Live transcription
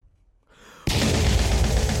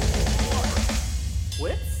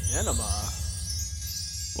Cinema.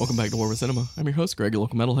 Welcome back to War with Cinema. I'm your host, Greg, your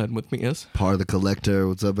local metalhead, and with me is... Par the Collector.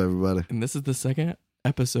 What's up, everybody? And this is the second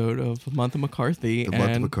episode of Month of McCarthy. The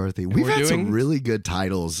Month of McCarthy. We've had some doing... really good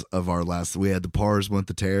titles of our last... We had the Par's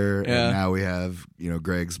Month of Terror, and now we have, Greg's Month of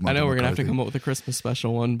McCarthy. I know we're going to have to come up with a Christmas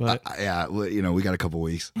special one, but... yeah, well, we got a couple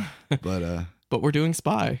weeks. But but we're doing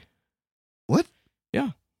Spy. What?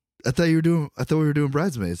 Yeah. I thought we were doing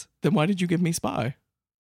Bridesmaids. Then why did you give me Spy?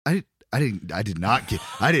 I did not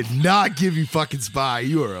give you fucking Spy.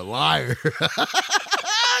 You are a liar. You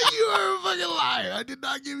are a fucking liar. I did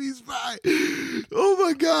not give you Spy. Oh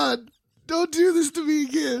my God. Don't do this to me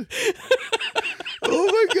again. Oh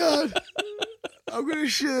my God. I'm gonna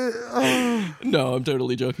shit. Oh. No, I'm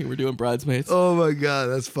totally joking. We're doing Bridesmaids. Oh my God,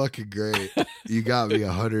 that's fucking great. You got me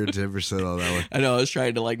 110% on that one. I know, I was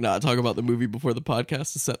trying to not talk about the movie before the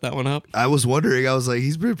podcast to set that one up. I was wondering, I was like,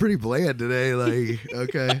 he's been pretty bland today. Like,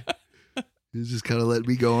 okay. He's just kind of letting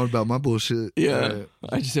me go on about my bullshit. Yeah, right.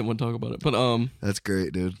 I just didn't want to talk about it. But that's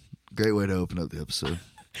great, dude. Great way to open up the episode.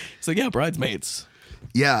 So yeah, Bridesmaids.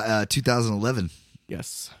 Yeah, 2011.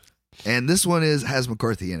 Yes. And this one has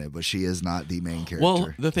McCarthy in it, but she is not the main character.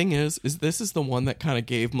 Well, the thing is this is the one that kind of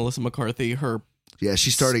gave Melissa McCarthy her... Yeah,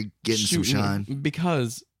 she started getting some shine.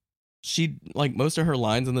 Because she, most of her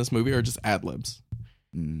lines in this movie are just ad-libs.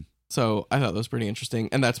 Mm. So I thought that was pretty interesting.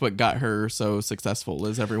 And that's what got her so successful,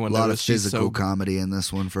 is everyone knows. A lot of physical comedy in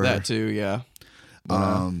this one for her. That too, yeah.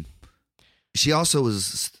 But, she also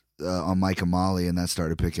was on Mike and Molly, and that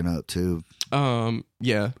started picking up too.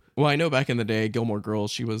 Yeah. Well, I know back in the day, Gilmore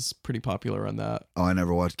Girls, she was pretty popular on that. Oh, I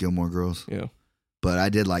never watched Gilmore Girls. Yeah. But I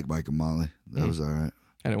did like Mike and Molly. That was all right.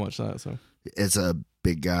 I didn't watch that, so. It's a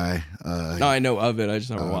big guy. No, I know of it. I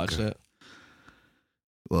just never watched it.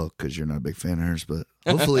 Well, because you're not a big fan of hers, but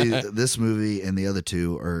hopefully this movie and the other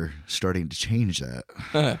two are starting to change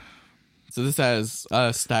that. So this has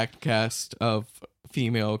a stacked cast of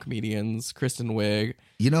female comedians. Kristen Wiig.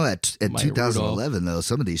 At 2011 Rudolph. though,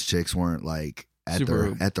 some of these chicks weren't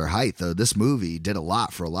at their height though. This movie did a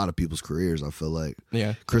lot for a lot of people's careers. I feel like.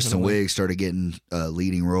 Yeah. Kristen Wiig started getting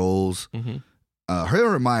leading roles. Mm-hmm.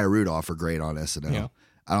 Her and Maya Rudolph are great on SNL. Yeah.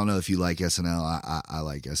 I don't know if you like SNL. I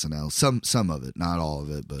like SNL. Some of it, not all of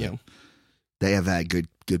it, but they have had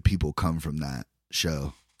good people come from that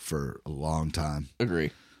show for a long time.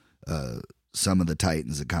 Agree. Some of the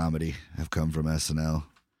titans of comedy have come from SNL.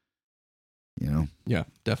 Yeah,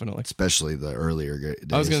 definitely. Especially the earlier days.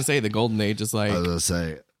 I was gonna say the golden age is I was gonna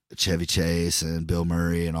say Chevy Chase and Bill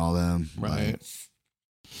Murray and all them. Right.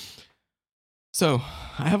 So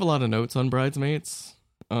I have a lot of notes on Bridesmaids.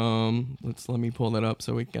 Let me pull that up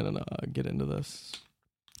so we can get into this.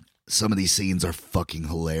 Some of these scenes are fucking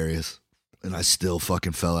hilarious, and I still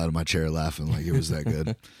fucking fell out of my chair laughing like it was that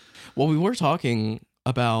good. Well, we were talking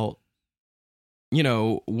about,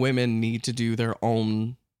 women need to do their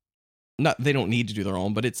own. They don't need to do their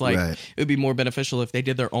own, but it's it would be more beneficial if they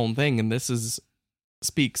did their own thing, and this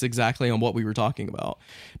speaks exactly on what we were talking about,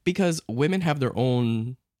 because women have their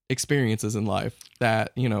own experiences in life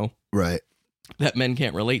that that men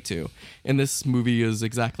can't relate to, and this movie is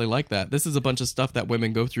exactly like that. This is a bunch of stuff that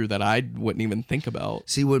women go through that I wouldn't even think about.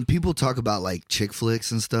 See, when people talk about chick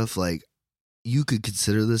flicks and stuff, you could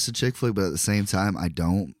consider this a chick flick, but at the same time I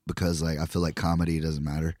don't, because I feel like comedy doesn't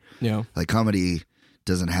matter. Yeah, comedy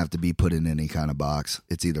doesn't have to be put in any kind of box.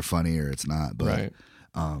 It's either funny or it's not. But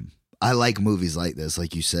I like movies like this,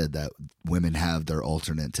 like you said, that women have their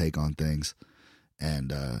alternate take on things.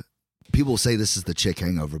 And people say this is the chick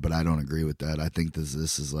hangover, but I don't agree with that. I think this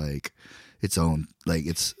is its own,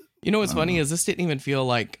 it's... what's funny is this didn't even feel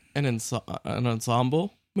like an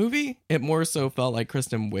ensemble movie. It more so felt like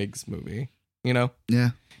Kristen Wiig's movie, Yeah.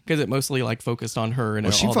 Because it mostly focused on her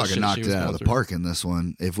and she all the fucking shit knocked she it was out going of the through. park in this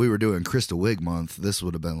one. If we were doing Krista Wiig month, this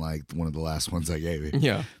would have been one of the last ones I gave you.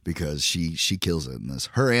 Yeah. Because she kills it in this.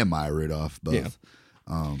 Her and Maya Rudolph both.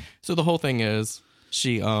 Yeah. So the whole thing is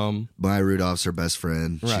she Maya Rudolph's her best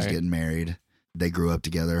friend. Right. She's getting married. They grew up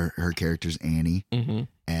together. Her character's Annie. Mm-hmm.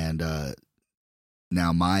 And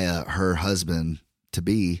now Maya, her husband to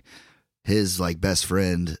be, his best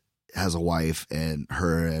friend has a wife, and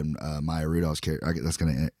her and Maya Rudolph's character, that's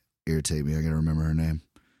gonna irritate me. I gotta remember her name.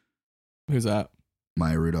 Who's that?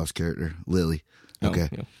 Maya Rudolph's character, Lily. Okay.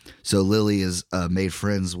 Yeah. So Lily is made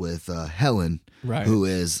friends with Helen, right, who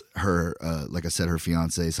is her, like I said, her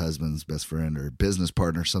fiance's husband's best friend or business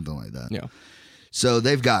partner, something like that. Yeah. So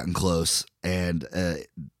they've gotten close, and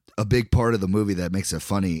a big part of the movie that makes it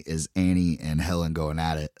funny is Annie and Helen going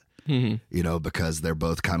at it. Mm-hmm. Because they're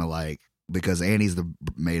both kind of because Annie's the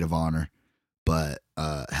maid of honor, but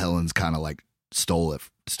Helen's kind of stole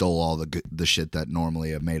all the shit that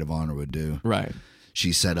normally a maid of honor would do. Right.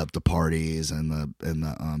 she set up the parties and the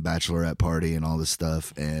bachelorette party and all this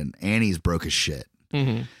stuff. And Annie's broke as shit.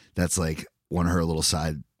 Mm-hmm. That's like one of her little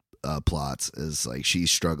side plots is like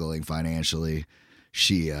she's struggling financially.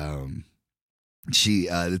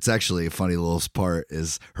 It's actually a funny little part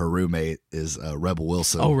is her roommate is Rebel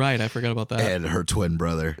Wilson. Oh, right. I forgot about that. And her twin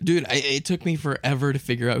brother. Dude, it took me forever to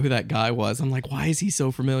figure out who that guy was. I'm like, why is he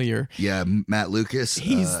so familiar? Yeah, Matt Lucas.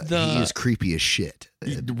 He is creepy as shit.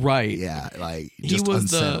 Right. Yeah, like just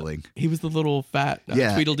unsettling. He was the little fat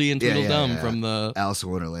Tweedledee and Tweedledum from the Alice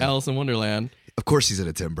in Wonderland. Of course he's in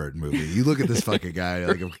a Tim Burton movie. You look at this fucking guy,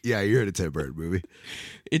 like, yeah, you're in a Tim Burton movie.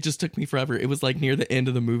 It just took me forever. It was like near the end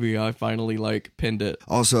of the movie, I finally like pinned it.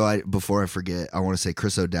 Also, before I forget, I want to say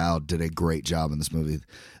Chris O'Dowd did a great job in this movie.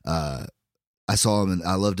 I saw him and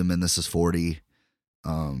I loved him in This Is 40.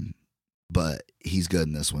 But he's good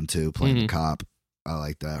in this one too, playing the cop. I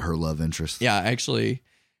like that. Her love interest. Yeah, actually,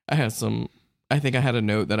 I think I had a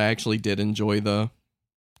note that I actually did enjoy the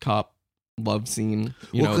cop love scene,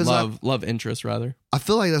 love interest rather. I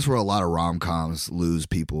feel like that's where a lot of rom-coms lose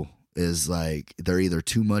people, is like they're either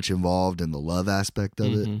too much involved in the love aspect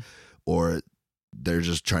of it, or they're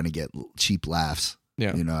just trying to get cheap laughs,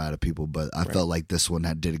 out of people. But I felt like this one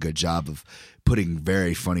did a good job of putting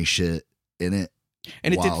very funny shit in it,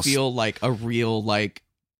 and it did feel like a real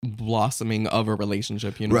blossoming of a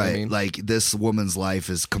relationship, you know what I mean? Like this woman's life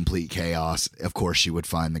is complete chaos. Of course she would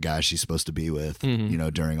find the guy she's supposed to be with,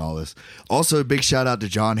 during all this. Also, a big shout out to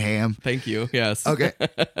John Hamm. Thank you. Yes. Okay.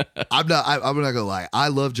 I'm not gonna lie. I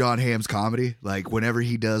love John Hamm's comedy. Like whenever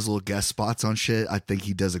he does little guest spots on shit, I think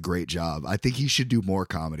he does a great job. I think he should do more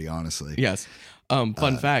comedy, honestly. Yes.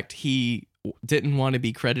 Fun fact, he didn't want to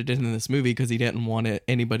be credited in this movie because he didn't want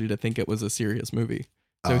anybody to think it was a serious movie.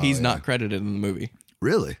 So he's not credited in the movie.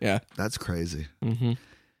 Really? Yeah. That's crazy. Mm-hmm.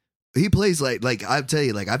 He plays like I'll tell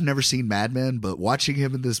you, I've never seen Mad Men, but watching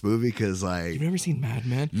him in this movie, because you've never seen Mad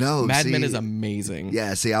Men? No, Mad Men is amazing.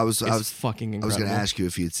 Yeah, see, I was fucking incredible. I was going to ask you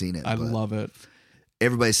if you'd seen it. I love it.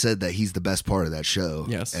 Everybody said that he's the best part of that show.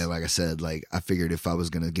 Yes, and like I said, I figured if I was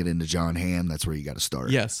going to get into John Hamm, that's where you got to start.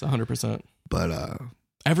 Yes, 100%. But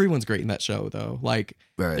everyone's great in that show, though.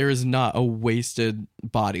 There is not a wasted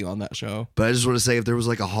body on that show. But I just want to say, if there was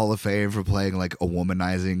a Hall of Fame for playing a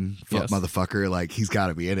womanizing motherfucker, he's got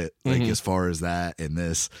to be in it. As far as that and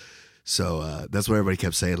this. So that's what everybody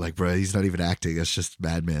kept saying. Bro, he's not even acting. That's just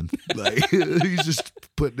Mad Men. He's just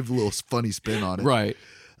putting a little funny spin on it. Right.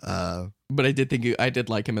 But I did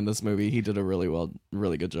like him in this movie. He did a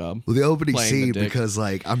really good job. Well, the opening scene, because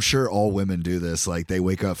I'm sure all women do this. They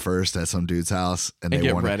wake up first at some dude's house and they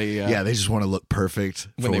get want ready. Yeah, they just want to look perfect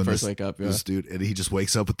when they first wake up. Yeah, this dude, and he just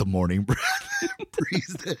wakes up with the morning breath,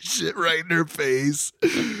 breathes that shit right in her face,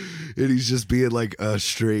 and he's just being a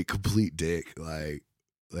straight complete dick.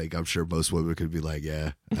 I'm sure most women could be like,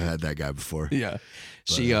 yeah, I had that guy before. Yeah.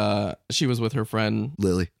 But, she was with her friend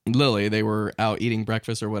Lily. They were out eating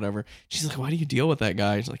breakfast or whatever. She's like, why do you deal with that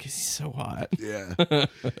guy? She's like, he's so hot. Yeah.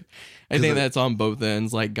 I think that's on both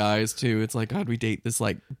ends, guys too. It's God, we date this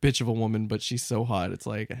bitch of a woman, but she's so hot. It's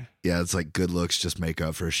yeah, it's good looks just make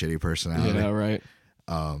up for a shitty personality. Yeah, right.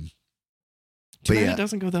 But it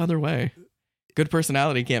doesn't go the other way. Good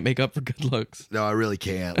personality can't make up for good looks. No, I really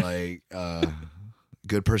can't.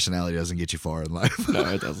 Good personality doesn't get you far in life. No,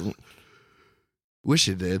 it doesn't. Wish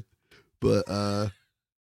it did. But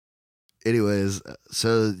anyways,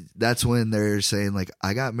 so that's when they're saying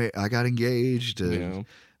I got engaged and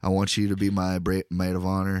I want you to be my maid of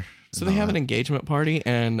honor. So they have an engagement party,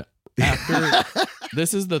 and after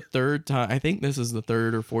this is the third time, I think this is the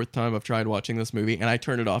third or fourth time I've tried watching this movie, and I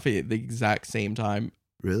turn it off at the exact same time.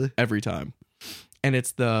 Really? Every time. And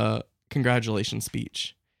it's the congratulations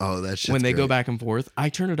speech. Oh, that's when they go back and forth. I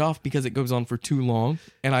turn it off because it goes on for too long,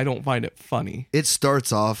 and I don't find it funny. It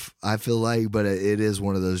starts off, I feel but it is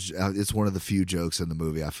one of those. It's one of the few jokes in the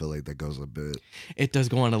movie I feel that goes a bit. It does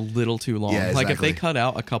go on a little too long. Yeah, exactly. If they cut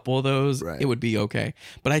out a couple of those, it would be okay.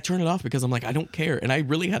 But I turn it off because I'm I don't care, and I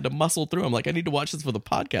really had to muscle through. I'm I need to watch this for the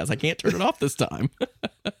podcast. I can't turn it off this time.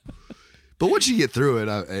 But once you get through it,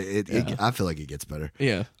 I feel it gets better.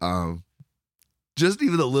 Yeah. Just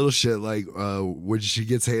even the little shit when she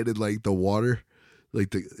gets handed the water,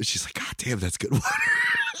 she's like, God damn, that's good water.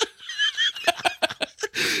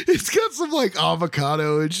 It's got some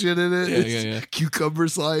avocado and shit in it. Yeah. Cucumber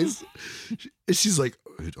slice. And she's like,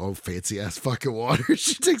 oh, fancy ass fucking water.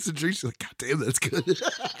 She takes a drink. She's like, God damn, that's good.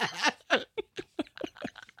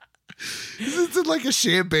 It's in a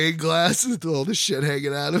champagne glass with all the shit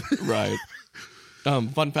hanging out of it. Right.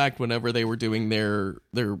 Fun fact, whenever they were doing their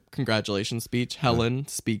congratulations speech, Helen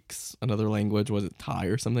speaks another language. Was it Thai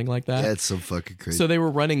or something like that? Yeah, it's so fucking crazy. So they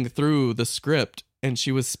were running through the script and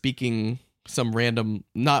she was speaking some random,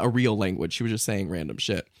 not a real language. She was just saying random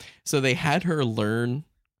shit. So they had her learn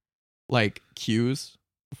like cues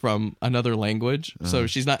from another language. So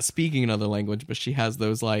she's not speaking another language, but she has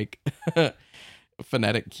those like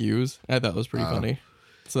phonetic cues. I thought it was pretty funny.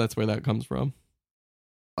 So that's where that comes from.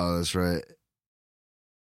 Oh, that's right.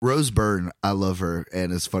 Rose Byrne, I love her,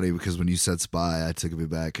 and it's funny because when you said Spy, I took me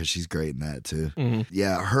back because she's great in that too. Mm-hmm.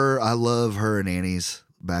 Yeah, I love her and Annie's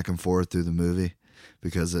back and forth through the movie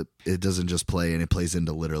because it doesn't just play, and it plays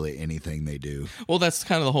into literally anything they do. Well, that's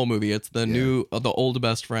kind of the whole movie. It's the the old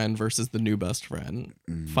best friend versus the new best friend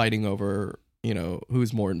fighting over, you know,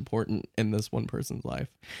 who's more important in this one person's life.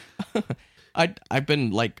 I've been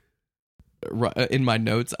like, in my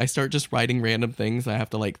notes, I start just writing random things. I have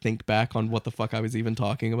to like think back on what the fuck I was even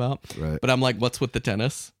talking about. Right. But I'm like, what's with the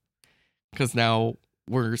tennis? Because now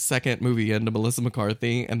we're second movie into Melissa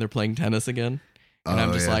McCarthy and they're playing tennis again. And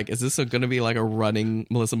I'm just like, is this going to be like a running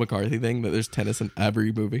Melissa McCarthy thing that there's tennis in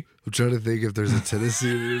every movie? I'm trying to think if there's a tennis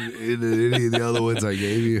scene in any of the other ones I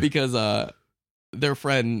gave you. Because their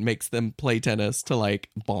friend makes them play tennis to like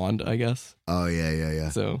bond, I guess. Oh, yeah.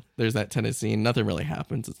 So there's that tennis scene. Nothing really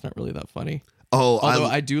happens. It's not really that funny. Oh, although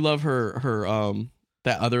I do love her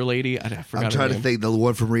that other lady. I forgot. I'm trying to think. The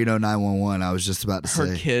one from Reno 911. I was just about to say.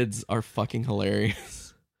 Her kids are fucking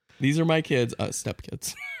hilarious. These are my kids, step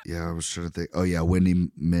kids. Yeah, I was trying to think. Oh yeah, Wendy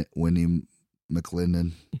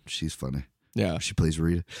McLendon. She's funny. Yeah, she plays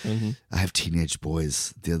Rita. Mm-hmm. I have teenage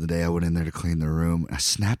boys. The other day, I went in there to clean their room. I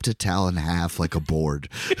snapped a towel in half like a board.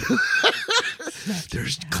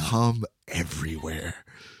 There's cum everywhere,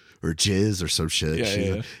 or jizz, or some shit.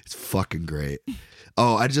 Yeah. It's fucking great.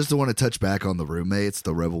 Oh, I just don't want to touch back on the roommates,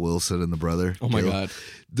 the Rebel Wilson and the brother. Oh my God.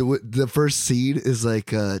 The first scene is like,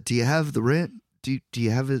 do you have the rent? Do you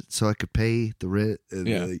have it so I could pay the rent?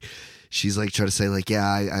 And she's like trying to say like,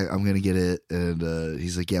 yeah, I'm gonna get it, and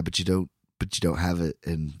he's like, yeah, but you don't have it,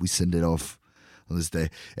 and we send it off on this day.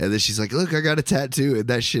 And then she's like, look, I got a tattoo, and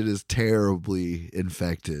that shit is terribly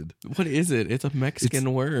infected. What is it? It's a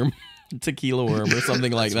Mexican worm, tequila worm, or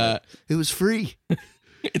something like that. It was free.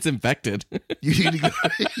 It's infected. You need to go.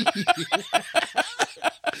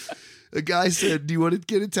 A guy said, do you want to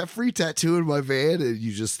get a free tattoo in my van? And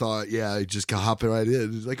you just thought, yeah, I just hopping right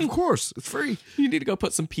in. He's like, of course, it's free. You need to go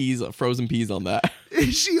put some peas, frozen peas on that.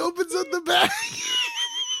 And she opens up the bag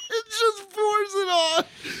and just pours it on.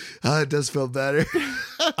 It does feel better.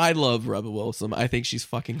 I love Rebel Wilson. I think she's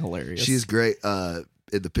fucking hilarious. She's great in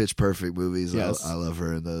the Pitch Perfect movies. Yes. I love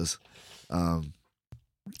her in those.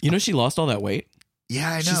 You know, she lost all that weight. Yeah,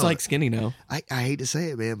 I know. She's like skinny now. I hate to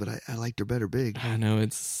say it, man, but I liked her better big. I know,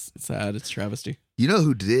 it's sad. It's travesty. You know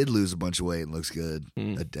who did lose a bunch of weight and looks good?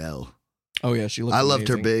 Adele. Oh yeah, she looks I amazing. loved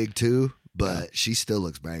her big too, but she still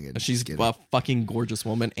looks banging. She's a fucking gorgeous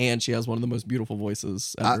woman, and she has one of the most beautiful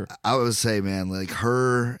voices ever. I would say, man, like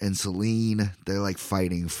her and Celine, they're like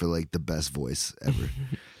fighting for like the best voice ever.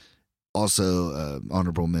 Also,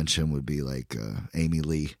 honorable mention would be like Amy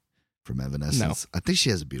Lee from Evanescence. No. I think she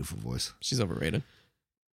has a beautiful voice. She's overrated.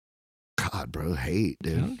 God, bro, hate,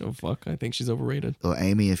 dude. I don't give a fuck. I think she's overrated. Well,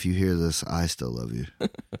 Amy, if you hear this, I still love you.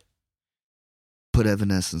 Put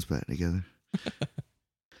Evanescence back together.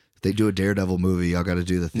 If they do a Daredevil movie, y'all got to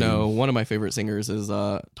do the thing. No, one of my favorite singers is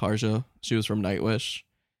Tarja. She was from Nightwish.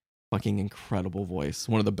 Fucking incredible voice.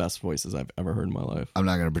 One of the best voices I've ever heard in my life. I'm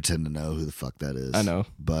not going to pretend to know who the fuck that is. I know.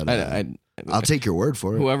 But I'll take your word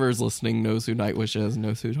for it. Whoever's listening knows who Nightwish is,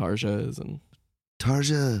 knows who Tarja is. And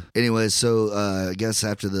Tarja. Anyways, so I guess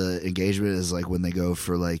after the engagement is like when they go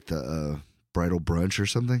for like the bridal brunch or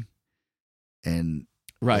something. And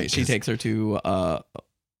right, she takes her to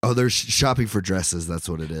they're shopping for dresses. That's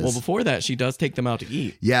what it is. Well, before that, she does take them out to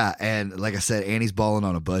eat. Yeah, and like I said, Annie's balling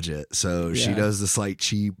on a budget, so she does this like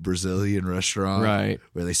cheap Brazilian restaurant, right,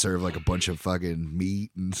 where they serve like a bunch of fucking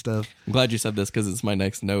meat and stuff. I'm glad you said this because it's my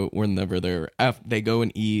next note. Whenever they go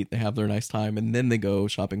and eat, they have their nice time, and then they go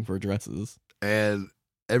shopping for dresses. And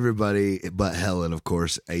everybody but Helen, of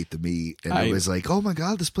course, ate the meat, and it was like, "Oh my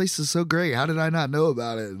god, this place is so great! How did I not know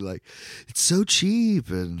about it?" And like, it's so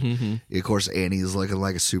cheap, and of course, Annie's looking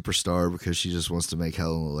like a superstar because she just wants to make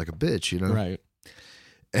Helen look like a bitch, you know? Right.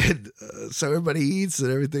 And so everybody eats,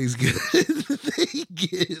 and everything's good.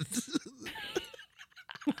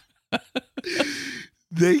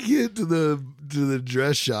 They get to the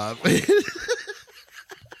dress shop.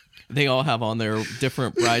 They all have on their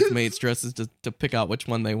different bridesmaids dresses to pick out which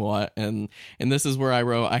one they want. And this is where I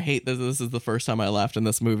wrote, I hate that this is the first time I laughed in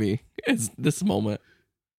this movie. It's this moment.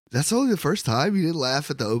 That's only the first time you didn't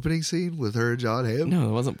laugh at the opening scene with her and John Hamm? No,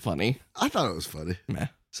 it wasn't funny. I thought it was funny. Meh.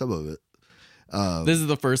 Some of it. This is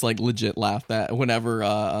the first like legit laugh that whenever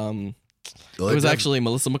it was actually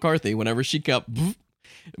Melissa McCarthy. Whenever she kept,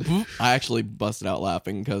 I actually busted out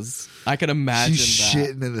laughing because I could imagine she's that.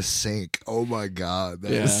 shitting in the sink. Oh my god,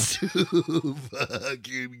 that is too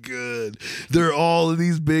fucking good. They're all in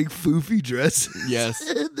these big foofy dresses. Yes,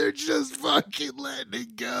 and they're just fucking letting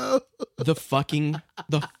it go.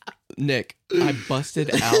 Nick, I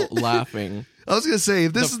busted out laughing. I was gonna say,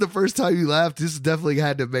 if this is the first time you laughed, this definitely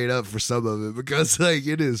had to have made up for some of it because like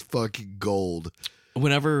it is fucking gold.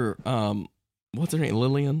 Whenever what's her name?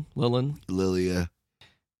 Lillian? Lilia.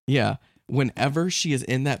 Yeah. Whenever she is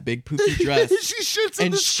in that big poofy dress she shits in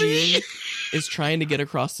and the she street. is trying to get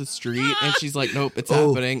across the street and she's like, nope, it's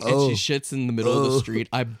happening. And she shits in the middle of the street.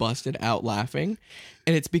 I busted out laughing.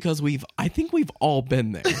 And it's because I think we've all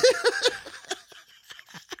been there.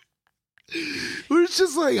 Where it's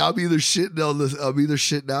just like I'm either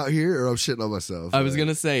shitting out here or I'm shitting on myself. I was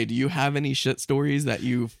gonna say, do you have any shit stories that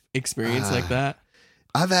you've experienced like that?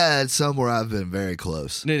 I've had some where I've been very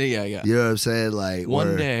close. Yeah. You know what I'm saying? Like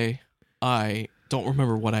one day, I don't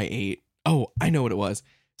remember what I ate. Oh, I know what it was.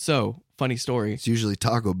 So funny story. It's usually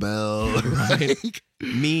Taco Bell. Right?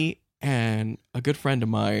 Me and a good friend of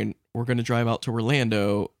mine were gonna drive out to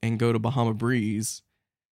Orlando and go to Bahama Breeze,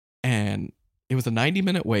 and it was a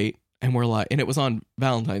 90-minute wait. And we're like, and it was on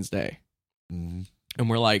Valentine's Day. Mm-hmm. And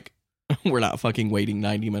we're like, we're not fucking waiting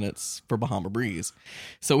 90 minutes for Bahama Breeze.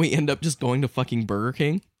 So we end up just going to fucking Burger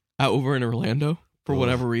King out over in Orlando for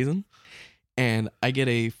whatever reason. And I get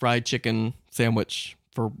a fried chicken sandwich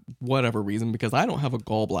for whatever reason because I don't have a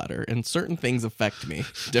gallbladder and certain things affect me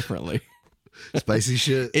differently. Spicy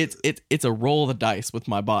shit. It's a roll of the dice with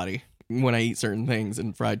my body when I eat certain things,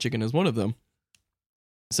 and fried chicken is one of them.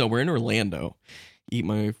 So we're in Orlando. Eat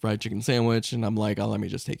my fried chicken sandwich, and I'm like, oh, let me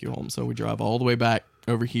just take you home. So we drive all the way back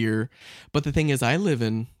over here. But the thing is, I live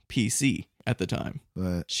in PC at the time.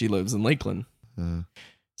 Right. She lives in Lakeland.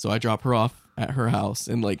 So I drop her off at her house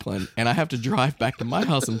in Lakeland, and I have to drive back to my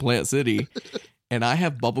house in Plant City, and I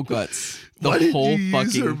have bubble guts the whole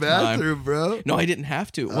fucking use her bathroom, time. Bro? No, I didn't have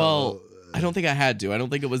to. Well, I don't think I had to. I don't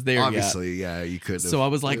think it was there obviously, yet. yeah, you couldn't. So I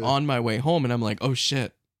was like on my way home, and I'm like, oh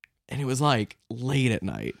shit. And it was like late at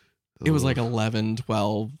night. It was like 11,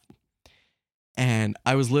 12. And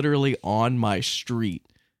I was literally on my street.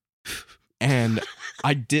 And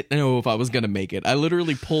I didn't know if I was going to make it. I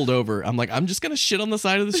literally pulled over. I'm like, I'm just going to shit on the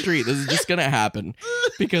side of the street. This is just going to happen.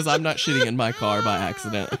 Because I'm not shitting in my car by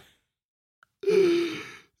accident.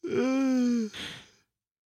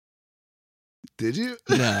 Did you?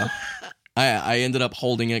 No. I ended up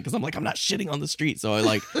holding it because I'm like, I'm not shitting on the street. So I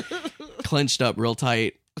like clenched up real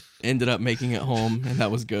tight. Ended up making it home. And that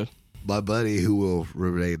was good. My buddy, who will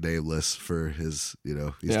remain nameless for his,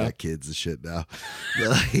 he's got kids and shit now.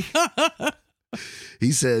 But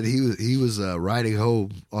he said he was riding home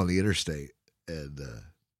on the interstate, and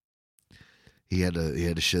he had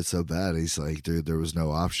to shit so bad. He's like, dude, there was no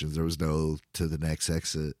options. There was no to the next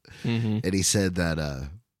exit. Mm-hmm. And he said that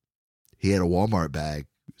he had a Walmart bag,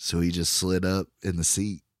 so he just slid up in the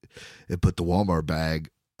seat and put the Walmart bag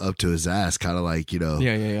up to his ass, kind of like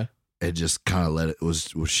Yeah. And just kind of let it was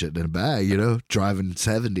shitting in a bag, driving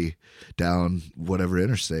 70 down whatever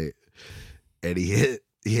interstate, and he hit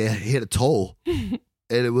a toll, and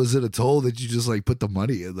it was in a toll that you just like put the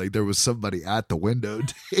money in. Like there was somebody at the window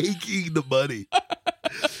taking the money.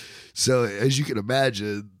 So as you can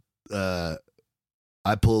imagine, I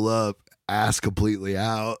pull up, ass completely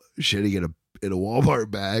out, shitting in a Walmart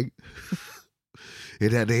bag.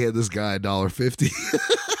 It had to hand this guy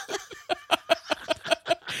 $1.50.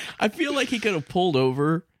 I feel like he could have pulled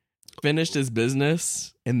over, finished his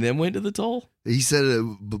business, and then went to the toll. He said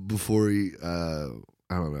it before he, I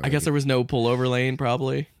don't know. I guess there was no pullover lane,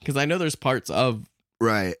 probably. Because I know there's parts of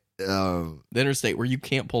right the interstate where you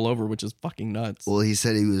can't pull over, which is fucking nuts. Well, he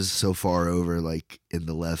said he was so far over, like, in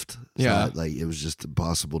the left side, like, it was just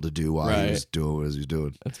impossible to do while he was doing what he was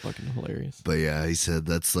doing. That's fucking hilarious. But yeah, he said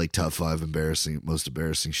that's, like, top 5 most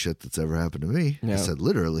embarrassing shit that's ever happened to me. Yeah. He said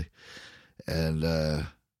literally. And,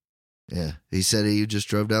 yeah, he said he just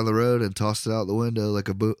drove down the road and tossed it out the window like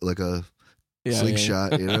a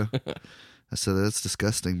slingshot, I said, that's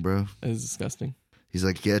disgusting, bro. That is disgusting. He's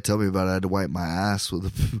like, yeah, tell me about it. I had to wipe my ass with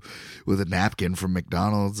a napkin from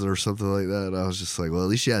McDonald's or something like that. And I was just like, well, at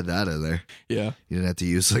least you had that in there. Yeah. You didn't have to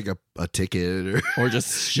use like a ticket or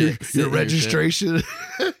just shit, your registration.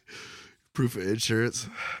 Proof of insurance.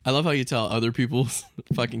 I love how you tell other people's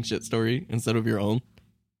fucking shit story instead of your own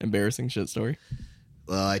embarrassing shit story.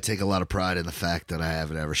 Well, I take a lot of pride in the fact that I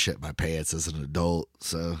haven't ever shit my pants as an adult.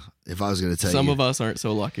 So if I was going to tell Some of us aren't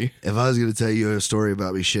so lucky. If I was going to tell you a story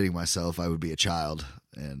about me shitting myself, I would be a child,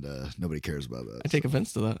 and nobody cares about that. I take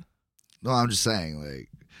offense to that. No, I'm just saying, like,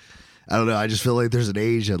 I don't know. I just feel like there's an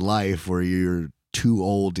age in life where you're too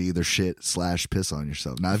old to either shit/piss on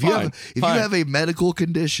yourself. Now, if you have a medical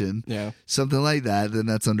condition, something like that, then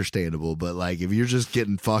that's understandable. But like, if you're just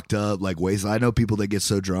getting fucked up, like I know people that get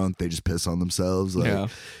so drunk they just piss on themselves. Like,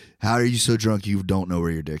 how are you so drunk you don't know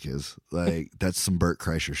where your dick is? Like, that's some Bert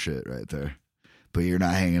Kreischer shit right there. But you're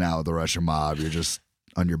not hanging out with the Russian mob. You're just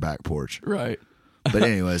on your back porch, right? But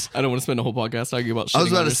anyways, I don't want to spend a whole podcast talking about shitting. I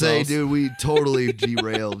was about to say, dude, we totally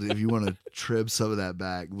derailed. If you want to trim some of that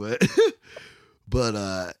back,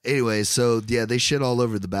 but anyway, so yeah, they shit all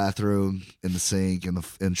over the bathroom, in the sink,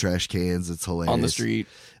 in trash cans. It's hilarious. On the street,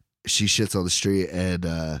 she shits on the street,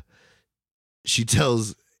 and she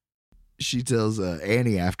tells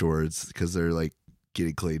Annie afterwards, because they're like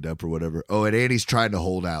getting cleaned up or whatever. Oh, and Annie's trying to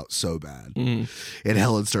hold out so bad, and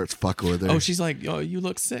Helen starts fucking with her. Oh, she's like, "Oh, you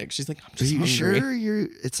look sick." She's like, "I'm just hungry." Sure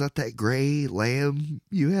it's not that gray lamb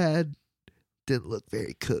you had? Didn't look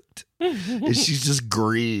very cooked. And she's just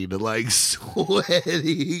green and like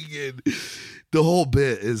sweating, and the whole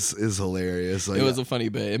bit is hilarious. Like, it was a funny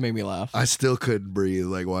bit. It made me laugh. I still couldn't breathe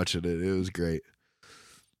like watching it. It was great.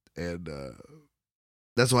 And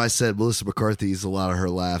that's why I said Melissa McCarthy's, a lot of her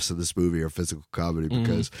laughs in this movie are physical comedy,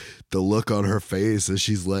 because the look on her face as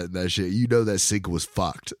she's letting that shit, you know, that sink was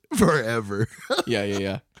fucked forever.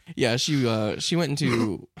 Yeah, she went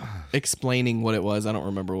into explaining what it was. I don't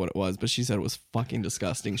remember what it was, but she said it was fucking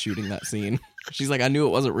disgusting shooting that scene. She's like, I knew it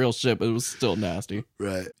wasn't real shit, but it was still nasty.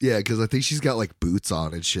 Right. Yeah, because I think she's got like boots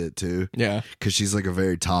on and shit too. Yeah. Because she's like a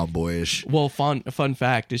very tomboyish. Well, fun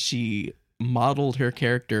fact is she modeled her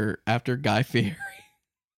character after Guy Fieri.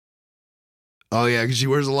 Oh, yeah, because she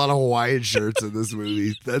wears a lot of Hawaiian shirts in this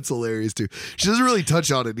movie. That's hilarious, too. She doesn't really touch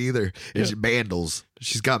on it either. It's mandals.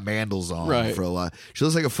 She's got mandals on for a lot. She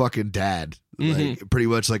looks like a fucking dad. Like, pretty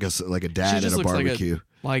much like a dad at a barbecue.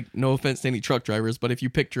 Like, no offense to any truck drivers, but if you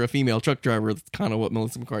picture a female truck driver, that's kind of what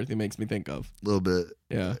Melissa McCarthy makes me think of. A little bit.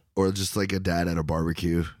 Yeah. Or just like a dad at a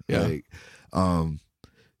barbecue. Yeah. Like,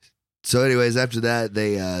 so anyways, after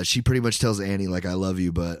that, she pretty much tells Annie, like, I love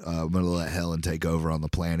you, but I'm going to let Helen take over on the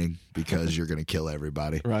planning because you're going to kill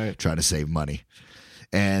everybody. Right. Trying to save money.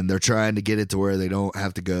 And they're trying to get it to where they don't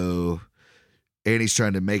have to go. Annie's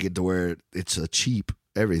trying to make it to where it's a cheap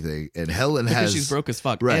everything. And Helen because she's broke as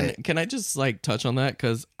fuck. Right. And can I just like touch on that?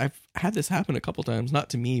 Because I've had this happen a couple times, not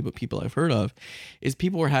to me, but people I've heard of, is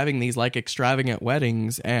people were having these like extravagant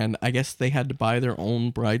weddings, and I guess they had to buy their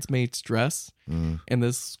own bridesmaid's dress. And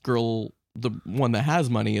this girl, the one that has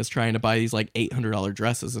money, is trying to buy these like $800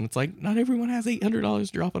 dresses, and it's like, not everyone has $800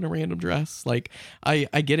 to drop on a random dress. Like, I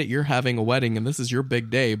get it, you're having a wedding and this is your big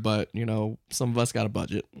day, but you know, some of us got a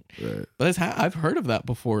budget. Right. But I've heard of that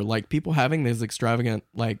before, like people having these extravagant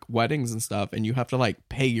like weddings and stuff, and you have to like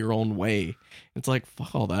pay your own way. It's like,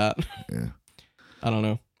 fuck all that. Yeah. I don't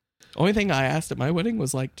know. Only thing I asked at my wedding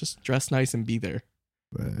was like, just dress nice and be there.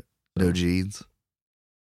 Right. No jeans?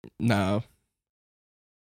 No.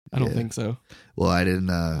 I don't think so. Well, I didn't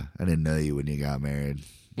know you when you got married.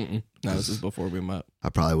 No, this is before we met. I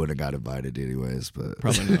probably wouldn't have got invited anyways, but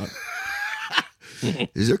probably not.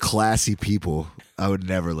 These are classy people. I would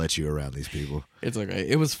never let you around these people. It's okay.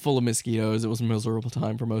 It was full of mosquitoes. It was a miserable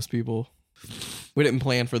time for most people. We didn't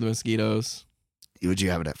plan for the mosquitoes. Would you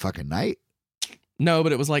have it at fucking night? No,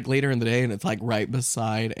 but it was like later in the day, and it's like right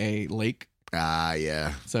beside a lake. Ah,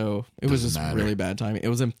 yeah. So it was just really bad timing. It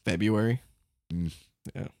was in February.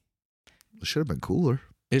 Yeah. It should have been cooler.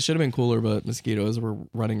 It should have been cooler, but mosquitoes were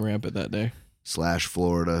running rampant that day. /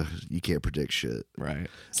 Florida. You can't predict shit. Right.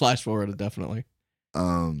 / Florida, definitely.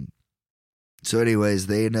 So anyways,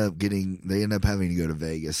 they end up having to go to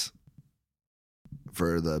Vegas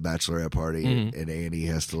for the bachelorette party, and Annie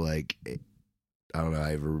has to like, I don't know,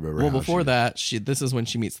 I even remember. Well, before that, this is when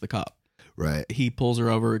she meets the cop. Right. He pulls her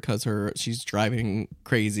over because she's driving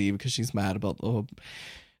crazy because she's mad about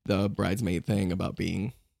the bridesmaid thing about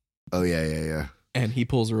being. Oh, yeah. And he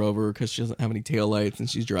pulls her over because she doesn't have any taillights and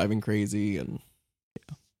she's driving crazy. And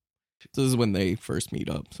yeah. So this is when they first meet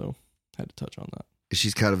up. So I had to touch on that.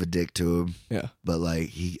 She's kind of a dick to him. Yeah. But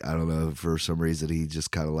like, I don't know, for some reason, he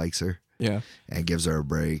just kind of likes her. Yeah. And gives her a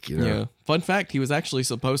break, you know? Yeah. Fun fact, he was actually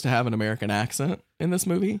supposed to have an American accent in this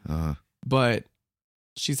movie. But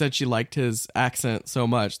she said she liked his accent so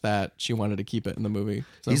much that she wanted to keep it in the movie.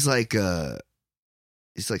 So.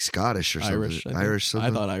 He's like Scottish or something. Irish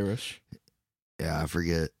something. I thought Irish. Yeah, I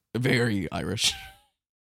forget. Very Irish.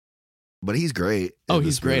 But he's great. Oh,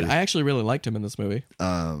 he's great. I actually really liked him in this movie.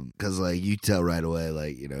 Because like you tell right away,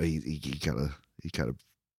 like, you know, he kind of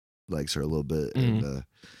likes her a little bit, and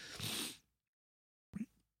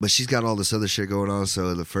but she's got all this other shit going on.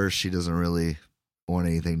 So at first, she doesn't really want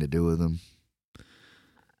anything to do with him.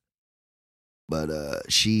 But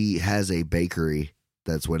she has a bakery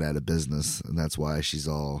that's went out of business, and that's why she's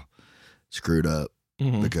all screwed up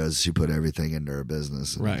because she put everything into her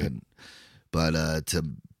business, right? But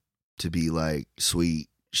to be like sweet,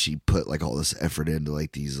 she put like all this effort into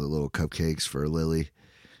like these little cupcakes for Lily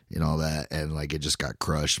and all that, and like it just got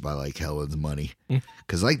crushed by like Helen's money,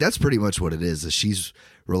 because like that's pretty much what it is she's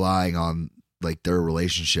relying on like their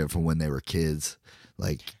relationship from when they were kids.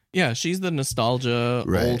 Like, yeah, she's the nostalgia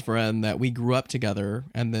old friend that we grew up together,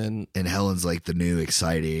 and Helen's like the new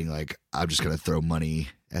exciting, like, I'm just gonna throw money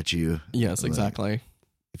at you. Yes, like, exactly.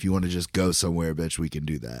 If you want to just go somewhere, bitch, we can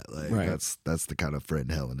do that. Like, that's the kind of friend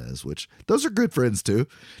Helen is, which those are good friends too.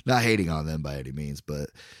 Not hating on them by any means, but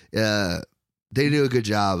they do a good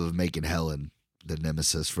job of making Helen the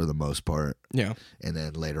nemesis for the most part. Yeah. And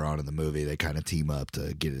then later on in the movie, they kind of team up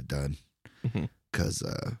to get it done because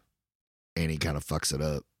Annie kind of fucks it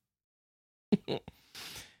up.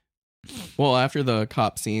 Well, after the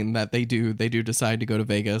cop scene that they do decide to go to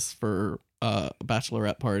Vegas for a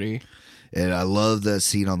bachelorette party. And I love that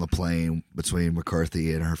scene on the plane between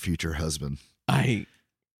McCarthy and her future husband. I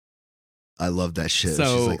love that shit.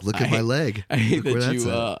 So she's like, look at my leg. I hate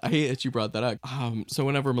that you brought that up. So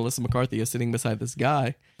whenever Melissa McCarthy is sitting beside this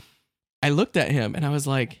guy, I looked at him and I was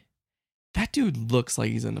like, that dude looks like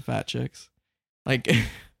he's into fat chicks. Like,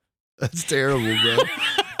 that's terrible, bro.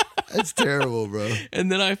 That's terrible, bro. And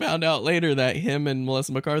then I found out later that him and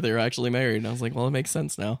Melissa McCarthy are actually married. And I was like, well, it makes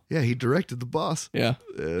sense now. Yeah, he directed The Boss. Yeah.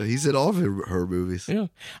 He's in all of her movies. Yeah.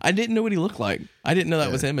 I didn't know what he looked like. I didn't know that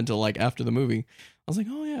was him until like after the movie. I was like,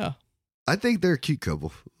 oh, yeah. I think they're a cute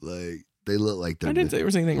couple. Like, they look like they're... I didn't say there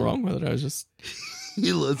was anything wrong with it. I was just...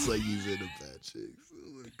 He looks like he's into fat chicks.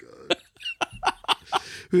 Oh, my God.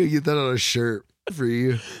 We can get that on a shirt for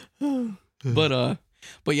you.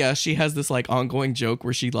 But yeah, she has this like ongoing joke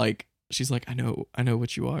where she's like, I know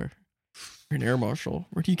what you are. You're an air marshal.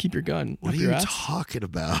 Where do you keep your gun? What are you talking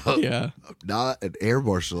about? Yeah. I'm not an air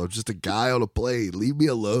marshal. I'm just a guy on a plane. Leave me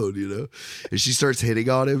alone, you know? And she starts hitting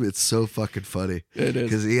on him. It's so fucking funny. It is.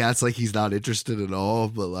 Because he acts like he's not interested at all,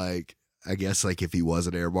 but like, I guess like if he was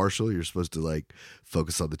an air marshal, you're supposed to like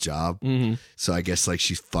focus on the job. So I guess like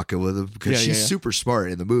she's fucking with him because she's super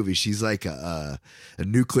smart in the movie. She's like a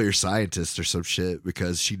nuclear scientist or some shit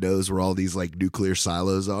because she knows where all these like nuclear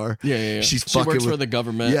silos are. Yeah. She works for the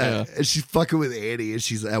government. Yeah, and she's fucking with Annie, and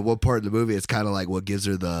she's at one part in the movie. It's kind of like what gives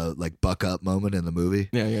her the like buck up moment in the movie.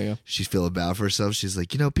 Yeah. She's feeling bad for herself. She's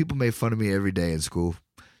like, you know, people made fun of me every day in school.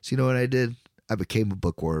 So you know what I did? I became a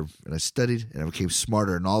bookworm, and I studied, and I became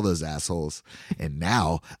smarter than all those assholes. And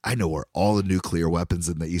now I know where all the nuclear weapons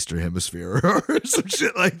in the Eastern Hemisphere are, or some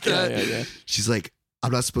shit like that. Yeah. She's like,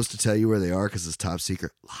 I'm not supposed to tell you where they are because it's top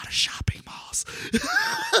secret. A lot of shopping malls.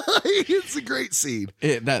 It's a great scene.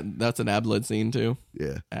 That's an ad-lib scene too.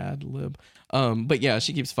 Yeah. Ad-lib. But yeah,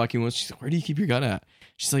 she keeps fucking with. She's like, where do you keep your gun at?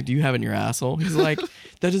 She's like, do you have it in your asshole? He's like,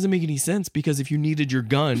 that doesn't make any sense because if you needed your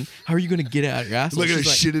gun, how are you going to get it out of your asshole? Look at her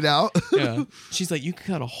shit it out. Yeah. She's like, you can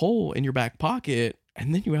cut a hole in your back pocket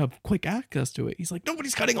and then you have quick access to it. He's like,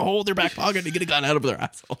 nobody's cutting a hole in their back pocket to get a gun out of their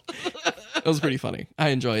asshole. That was pretty funny. I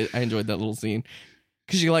enjoyed that little scene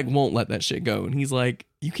because she like won't let that shit go. And he's like,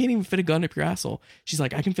 you can't even fit a gun up your asshole. She's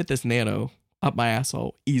like, I can fit this nano up my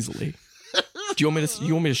asshole easily. You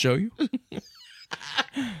want me to show you?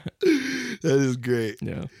 That is great.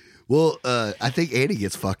 Yeah. Well, I think Annie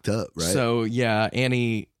gets fucked up, right? So yeah,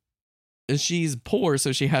 Annie, she's poor,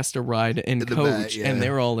 so she has to ride in coach, and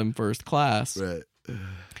they're all in first class. Right.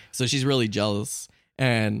 So she's really jealous,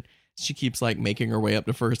 and she keeps like making her way up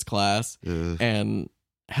to first class. And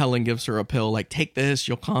Helen gives her a pill, like, take this,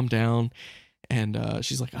 you'll calm down. And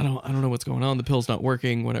she's like, I don't know what's going on. The pill's not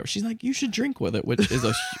working, whatever. She's like, you should drink with it, which is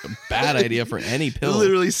a bad idea for any pill. It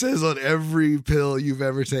literally says on every pill you've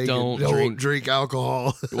ever taken, don't drink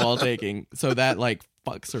alcohol while taking. So that like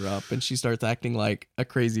fucks her up, and she starts acting like a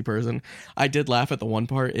crazy person. I did laugh at the one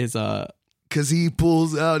part is because he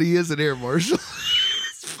pulls out, he is an air marshal.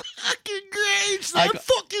 It's fucking great. I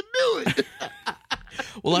fucking knew it.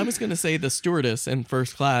 Well, I was gonna say the stewardess in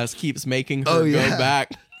first class keeps making her go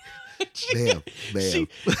back. Ma'am.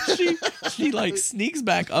 She like sneaks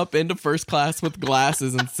back up into first class with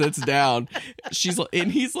glasses and sits down.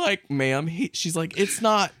 And he's like, ma'am. She's like, it's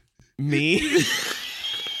not me.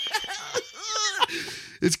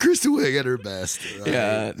 It's Kristen Wiig at her best. Right?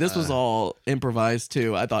 Yeah, this was all improvised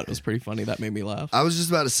too. I thought it was pretty funny. That made me laugh. I was just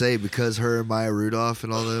about to say, because her and Maya Rudolph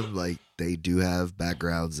and all them, like, they do have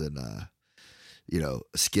backgrounds and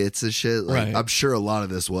skits and shit. Like, Right. I'm sure a lot of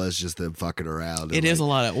this was just them fucking around. It is a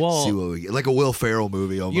lot of see what we get. Like a Will Ferrell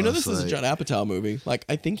movie almost. This is a Judd Apatow movie. Like,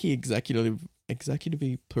 I think he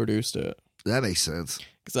executively produced it. That makes sense.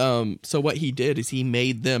 So what he did is he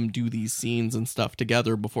made them do these scenes and stuff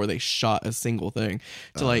together before they shot a single thing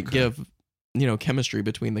to give chemistry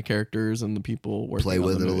between the characters and the people working play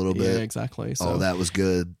with it a little bit. Yeah, exactly. So that was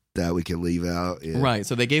good that we can leave out. Yeah. Right.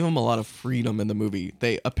 So they gave him a lot of freedom in the movie.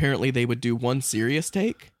 They would do one serious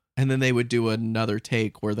take and then they would do another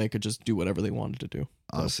take where they could just do whatever they wanted to do.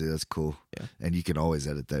 Honestly, that's cool. Yeah. And you can always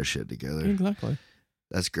edit that shit together. Exactly.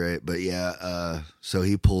 That's great. But yeah, so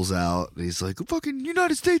he pulls out and he's like, fucking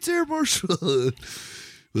United States Air Marshal.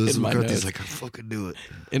 Melissa McCarthy's like, I fucking knew it.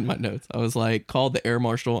 In my notes, I was like, called the air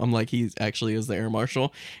marshal. I'm like, he actually is the air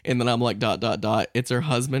marshal. And then I'm like, ... It's her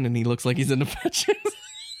husband and he looks like he's into fashion.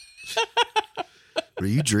 Were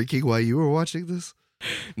you drinking while you were watching this?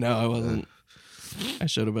 No, I wasn't. I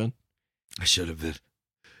should have been. I should have been.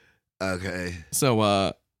 Okay. So,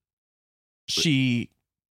 I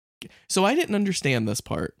didn't understand this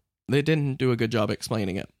part. They didn't do a good job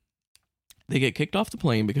explaining it. They get kicked off the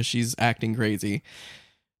plane because she's acting crazy.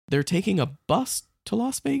 They're taking a bus to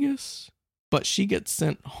Las Vegas, but she gets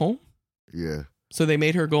sent home. Yeah. So they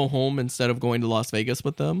made her go home instead of going to Las Vegas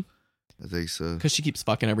with them. I think so. Because she keeps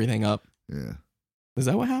fucking everything up. Yeah. Is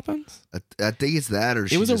that what happens? I think it's that, or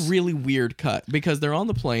it was a really weird cut because they're on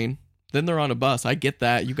the plane, then they're on a bus. I get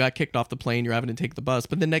that. You got kicked off the plane. You're having to take the bus.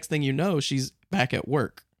 But the next thing you know, she's back at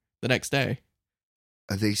work the next day.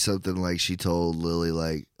 I think something like she told Lily,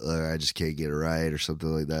 like, I just can't get it right or something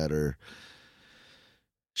like that. Or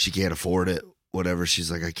she can't afford it. Whatever. She's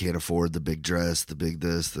like, I can't afford the big dress, the big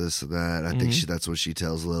this, and that. I think that's what she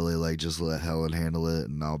tells Lily, like, just let Helen handle it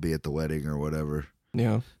and I'll be at the wedding or whatever.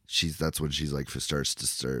 Yeah. That's when she's like starts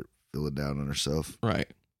feeling down on herself. Right.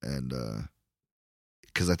 And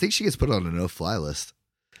because I think she gets put on a no-fly list.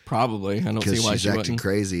 Probably. I don't see why she's acting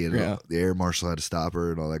crazy and the air marshal had to stop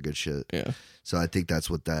her and all that good shit. Yeah. So I think that's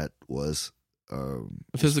what that was.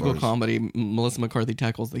 Physical comedy. Melissa McCarthy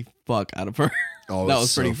tackles the fuck out of her. Oh, that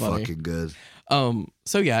was pretty funny. Fucking good.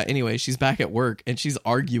 So yeah, anyway, she's back at work and she's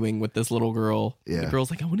arguing with this little girl. Yeah. The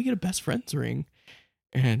girl's like, I want to get a best friend's ring.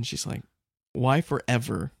 And she's like, why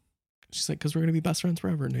forever? She's like, because we're going to be best friends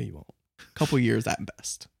forever. No, you won't. A couple years at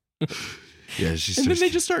best. Yeah, and then they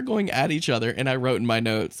just start going at each other. And I wrote in my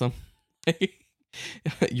notes,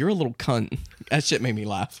 you're a little cunt. That shit made me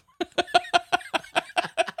laugh.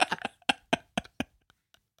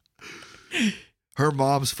 Her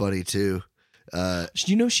mom's funny too. Do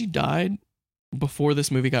you know she died before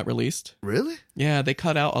this movie got released? Really? Yeah, they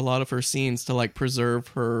cut out a lot of her scenes to like preserve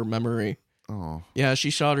her memory. Oh. Yeah, she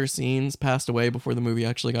shot her scenes, passed away before the movie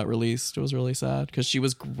actually got released. It was really sad because she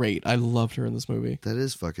was great. I loved her in this movie. That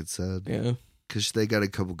is fucking sad. Yeah. Because they got a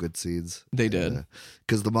couple good scenes. They did.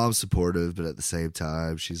 Because the mom's supportive, but at the same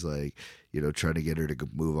time, she's like, trying to get her to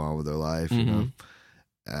move on with her life, you know?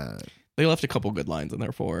 They left a couple good lines in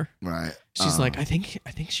there for her. Right. She's like, I think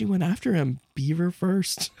she went after him. Beaver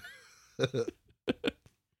first.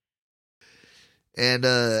 And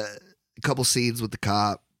a couple scenes with the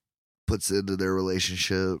cop puts into their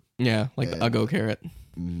relationship. Yeah, like the Uggo carrot.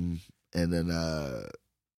 And then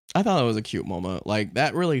I thought that was a cute moment. Like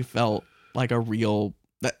that really felt like a real.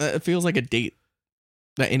 It feels like a date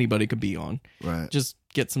that anybody could be on. Right. Just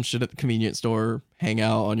get some shit at the convenience store, hang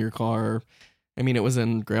out on your car. I mean, it was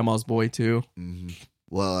in Grandma's Boy too. Mm-hmm.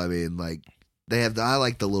 Well, I mean, like they have. I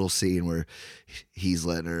like the little scene where he's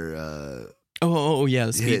letting her. Oh yeah,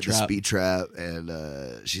 the speed trap. The speed trap,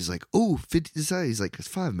 and she's like, "Oh, 50." He's like, "It's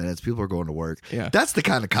 5 minutes. People are going to work." Yeah, that's the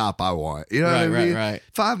kind of cop I want. You know what I mean? Right.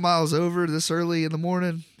 5 miles over this early in the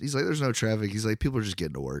morning. He's like, "There's no traffic." He's like, "People are just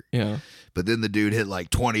getting to work." Yeah. But then the dude hit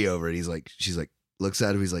like 20 over, and she's like, looks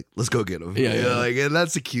at him. He's like, "Let's go get him." Yeah. Like, and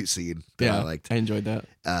that's a cute scene. That I liked. I enjoyed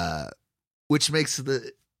that. Which makes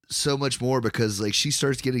so much more because like she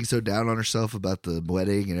starts getting so down on herself about the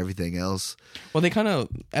wedding and everything else. Well, they kind of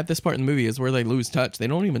at this part in the movie is where they lose touch. They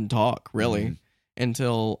don't even talk really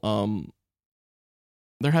until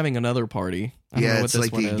they're having another party. It's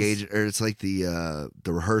like the engagement, or it's like the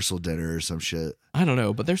rehearsal dinner or some shit. I don't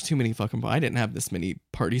know, but there's too many fucking. I didn't have this many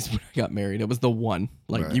parties when I got married. It was the one.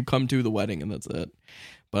 Like you come to the wedding and that's it.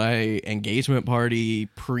 But engagement party,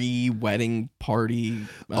 pre-wedding party.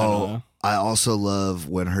 I don't know. I also love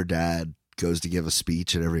when her dad goes to give a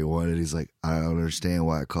speech at everyone and he's like, I don't understand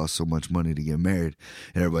why it costs so much money to get married.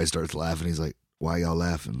 And everybody starts laughing. He's like, why y'all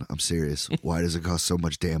laughing? I'm serious. Why does it cost so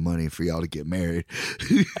much damn money for y'all to get married?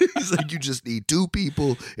 He's like, you just need 2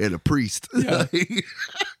 people and a priest. Yeah.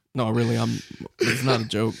 No, really, it's not a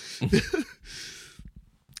joke.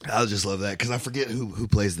 I just love that because I forget who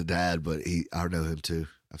plays the dad, but I know him too.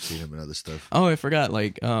 I've seen him in other stuff. Oh, I forgot.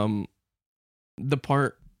 Like, the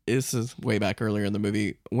part. This is way back earlier in the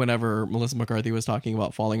movie. Whenever Melissa McCarthy was talking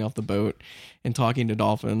about falling off the boat and talking to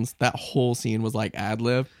dolphins, that whole scene was like ad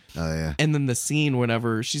lib. Oh yeah. And then the scene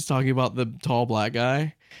whenever she's talking about the tall black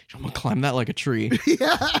guy, I'm gonna climb that like a tree.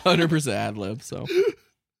 Yeah, 100% ad lib. So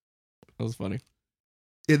that was funny.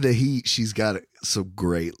 In The Heat, she's got some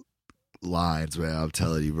great lines, man. I'm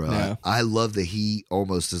telling you, bro. Yeah. I love The Heat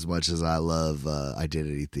almost as much as I love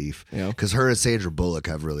Identity Thief. Yeah. Because her and Sandra Bullock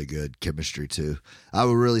have really good chemistry too. I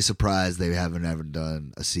was really surprised they haven't ever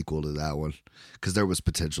done a sequel to that one because there was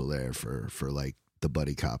potential there for like the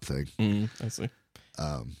buddy cop thing. I see.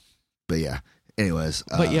 But yeah. Anyways.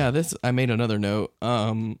 But yeah, I made another note.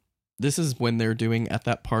 This is when they're doing at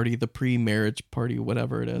that party, the pre-marriage party,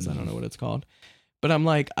 whatever it is. I don't know what it's called. But I'm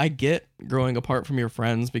like, I get growing apart from your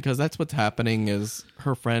friends because that's what's happening is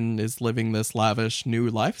her friend is living this lavish new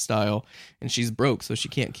lifestyle and she's broke, so she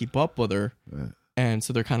can't keep up with her. Right. And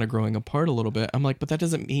so they're kind of growing apart a little bit. I'm like, but that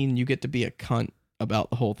doesn't mean you get to be a cunt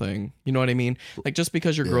about the whole thing. You know what I mean? Like, just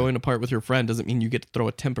because you're growing apart with your friend doesn't mean you get to throw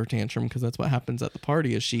a temper tantrum because that's what happens at the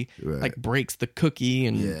party is she like breaks the cookie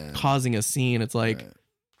and causing a scene. It's like... Right.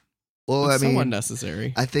 Well, it's so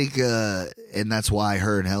unnecessary. I think, and that's why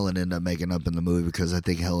her and Helen end up making up in the movie because I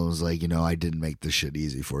think Helen was like, I didn't make this shit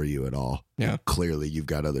easy for you at all. Yeah. Clearly, you've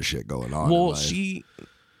got other shit going on. Well,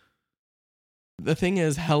 the thing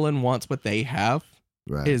is, Helen wants what they have.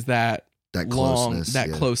 Right. Is that closeness?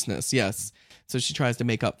 Closeness, yes. So she tries to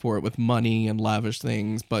make up for it with money and lavish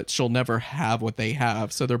things, but she'll never have what they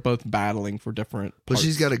have. So they're both battling for different parts. But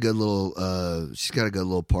she's got a good little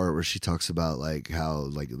part where she talks about like how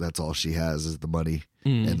like that's all she has is the money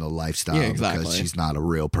and the lifestyle because she's not a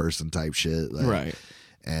real person type shit. Like, right.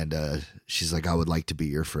 And she's like, I would like to be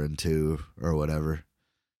your friend too, or whatever.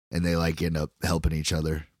 And they like end up helping each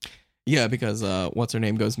other. Yeah, because what's her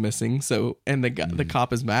name goes missing. So and the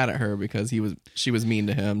cop is mad at her because she was mean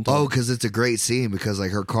to him. Because it's a great scene because like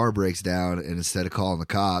her car breaks down and instead of calling the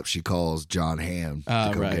cop, she calls John Hamm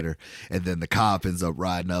to come get her, and then the cop ends up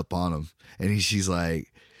riding up on him, and she's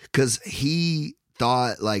like, because he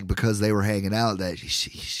thought like because they were hanging out that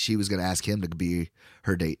she was going to ask him to be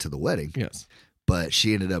her date to the wedding. Yes, but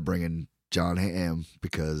she ended up bringing John Hamm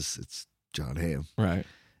because it's John Hamm, right?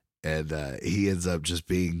 And he ends up just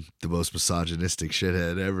being the most misogynistic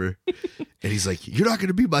shithead ever. And he's like, "You're not going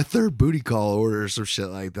to be my third booty call order or some shit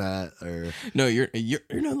like that." Or no, you're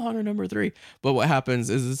no longer number 3. But what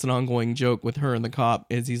happens is it's an ongoing joke with her and the cop.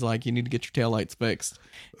 Is he's like, "You need to get your taillights fixed."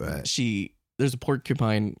 Right. There's a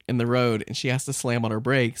porcupine in the road, and she has to slam on her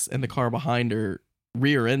brakes, and the car behind her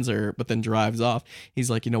rear ends her, but then drives off. He's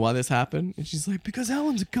like, "You know why this happened?" And she's like, "Because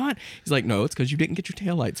Helen's a cunt." He's like, "No, it's because you didn't get your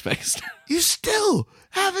taillights fixed." You still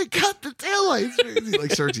haven't cut the taillights. He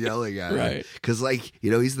like starts yelling at her. Right. Because like,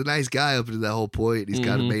 he's the nice guy up to that whole point. He's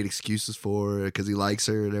kind of made excuses for her because he likes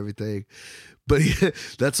her and everything. But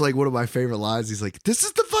that's like one of my favorite lines. He's like, "This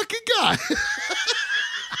is the fucking guy."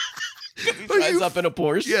 He drives up in a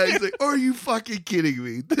Porsche. Yeah, he's like, "Are you fucking kidding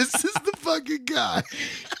me? This is the fucking guy."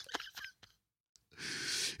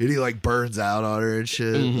 And he like burns out on her and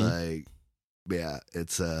shit. Like, yeah,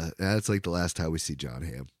 it's like the last time we see John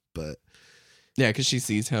Hamm. But yeah, because she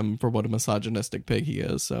sees him for what a misogynistic pig he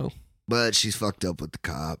is. So, but she's fucked up with the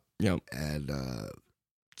cop. Yep. And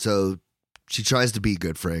so she tries to be a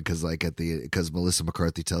good friend because Melissa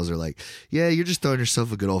McCarthy tells her like, "Yeah, you're just throwing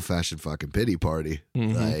yourself a good old fashioned fucking pity party,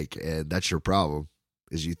 like, and that's your problem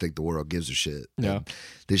is you think the world gives a shit." Yeah. And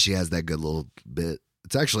then she has that good little bit.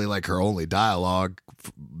 It's actually like her only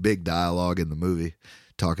big dialogue in the movie,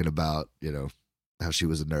 talking about, how she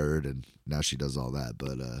was a nerd and now she does all that.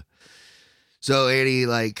 But so Annie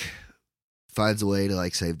like finds a way to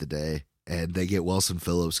like save the day, and they get Wilson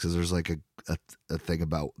Phillips because there's like a thing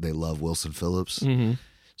about they love Wilson Phillips.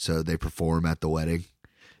 So they perform at the wedding,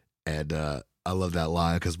 and I love that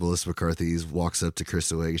line because Melissa McCarthy walks up to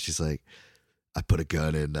Kristen Wiig and she's like, "I put a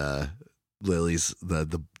gun in Lily's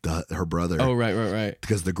her brother." Oh, right.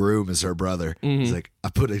 Because the groom is her brother. He's like, I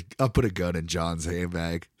put a gun in John's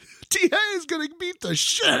handbag. T.A. is gonna beat the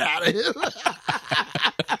shit out of him.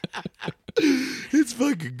 It's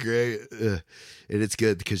fucking great, and it's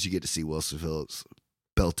good because you get to see Wilson Phillips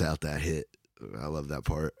belt out that hit. I love that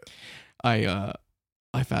part. I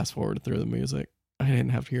fast forwarded through the music. I didn't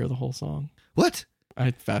have to hear the whole song. What?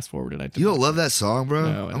 I fast forwarded. I did You don't not. love that song,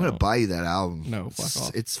 bro? No, I I'm gonna don't. buy you that album. No, fuck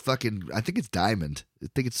off. It's fucking. I think it's Diamond. I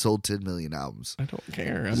think it's sold 10 million albums. I don't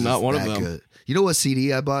care. It's I'm not one of that them. good. You know what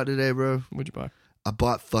CD I bought today, bro? What'd you buy? I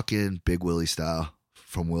bought fucking Big Willie Style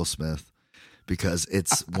from Will Smith because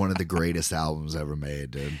it's one of the greatest albums ever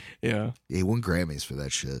made, dude. Yeah. He won Grammys for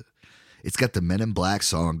that shit. It's got the Men in Black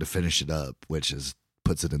song to finish it up, which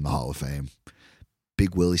puts it in the Hall of Fame.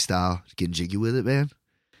 Big Willie Style, getting jiggy with it, man.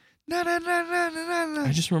 Na, na, na, na, na, na.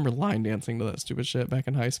 I just remember line dancing to that stupid shit back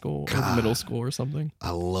in high school or God. middle school or something.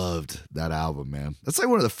 I loved that album, man. That's like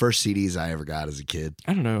one of the first CDs I ever got as a kid.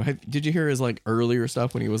 I don't know. Did you hear his like earlier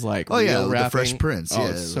stuff when he was like, Oh yeah, real the rapping? Fresh Prince. Oh,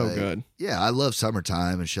 Yeah, it's so like, good. Yeah, I love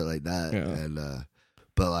Summertime and shit like that. Yeah. And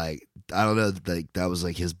but like I don't know, like that was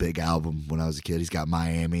like his big album when I was a kid. He's got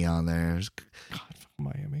Miami on there. God, fuck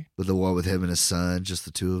Miami. With the one with him and his son, just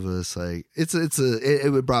the two of us. Like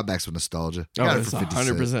it brought back some nostalgia. I Oh, got it it's for 50 cents.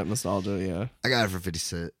 100% nostalgia. Yeah. I got it for 50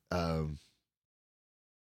 cents. But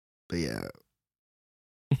yeah.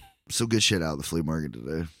 Some good shit out of the flea market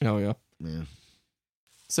today. Oh yeah. Yeah.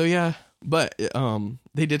 So yeah, but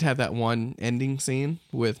they did have that one ending scene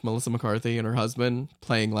with Melissa McCarthy and her husband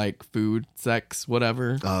playing like food, sex,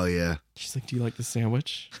 whatever. Oh yeah. She's like, "Do you like the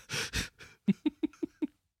sandwich?"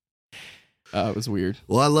 It was weird.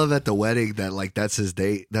 Well, I love at the wedding that like that's his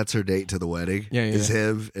date. That's her date to the wedding. Yeah, is yeah.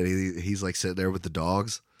 him, and he's like sitting there with the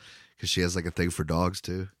dogs because she has like a thing for dogs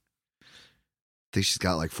too. I think she's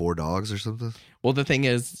got like 4 dogs or something. Well, the thing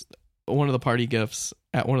is, one of the party gifts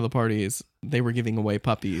at one of the parties, they were giving away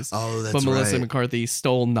puppies. Oh, that's but Melissa right. McCarthy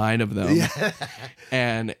stole 9 of them. Yeah.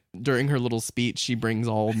 And during her little speech, she brings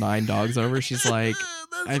all 9 dogs over. She's like,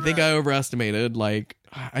 That's I think right. I overestimated. Like,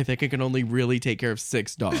 I think I can only really take care of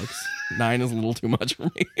 6 dogs. 9 is a little too much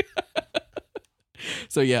for me.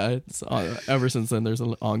 So yeah, it's ever since then, there's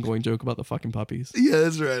an ongoing joke about the fucking puppies. Yeah,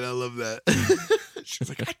 that's right. I love that. She's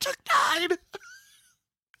like, I took 9.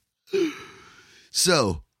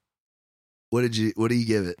 So, what do you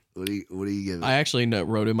give it? What do you give it? I actually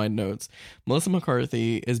wrote in my notes, Melissa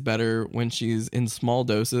McCarthy is better when she's in small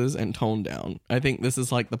doses and toned down. I think this is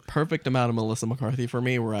like the perfect amount of Melissa McCarthy for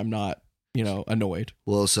me where I'm not, annoyed.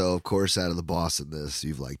 Well, so of course, out of the boss of this,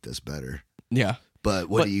 you've liked this better. Yeah. But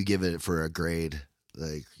what do you give it for a grade?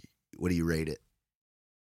 Like, what do you rate it?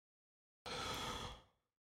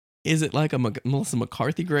 Is it like a Melissa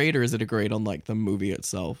McCarthy grade or is it a grade on like the movie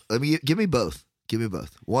itself? Give me both. Give me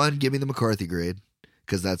both. One, give me the McCarthy grade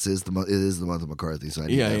because it is the month of McCarthy, so I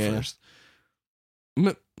need that first.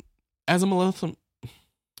 As a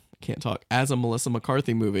Melissa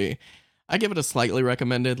McCarthy movie, I give it a slightly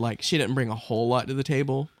recommended. Like, she didn't bring a whole lot to the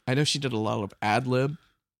table. I know she did a lot of ad lib.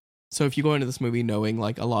 So if you go into this movie knowing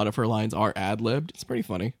like a lot of her lines are ad libbed, it's pretty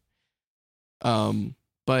funny. But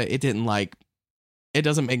it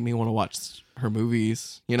doesn't make me want to watch her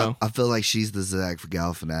movies, I feel like she's the Zach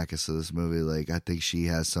Galifianakis of this movie. Like, I think she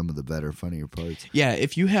has some of the better, funnier parts. Yeah,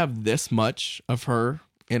 if you have this much of her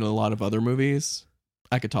in a lot of other movies,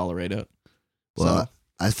 I could tolerate it. Well,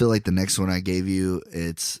 I feel like the next one I gave you,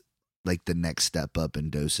 it's like the next step up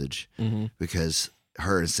in dosage because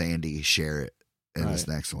her and Sandy share it in this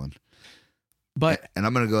next one. But and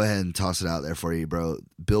I'm gonna go ahead and toss it out there for you, bro.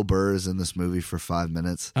 Bill Burr is in this movie for 5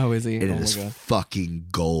 minutes. Oh, is he? And oh it is fucking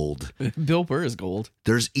gold. Bill Burr is gold.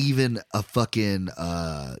 There's even a fucking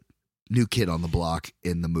new kid on the block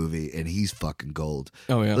in the movie, and he's fucking gold.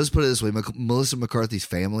 Oh yeah. Let's put it this way: Melissa McCarthy's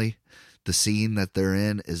family, the scene that they're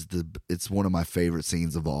in it's one of my favorite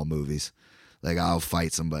scenes of all movies. Like, I'll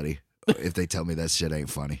fight somebody if they tell me that shit ain't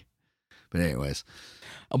funny. But anyways.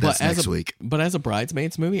 That's next week. But as a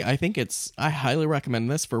Bridesmaids movie, I think I highly recommend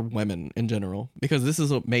this for women in general because this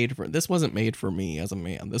wasn't made for me as a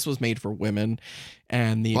man. This was made for women,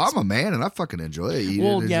 and I'm a man and I fucking enjoy it.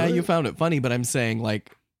 You found it funny, but I'm saying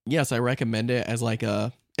like, yes, I recommend it as like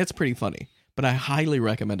it's pretty funny, but I highly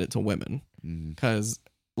recommend it to women because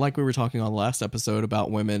like we were talking on the last episode about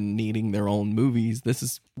women needing their own movies. This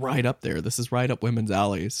is right up there. This is right up women's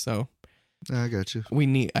alleys. So. I got you.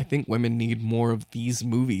 I think women need more of these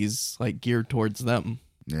movies like geared towards them.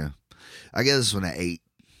 Yeah. I guess this one at 8.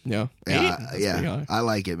 Yeah. Yeah. I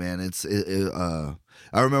like it, man.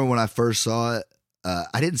 I remember when I first saw it,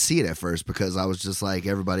 I didn't see it at first because I was just like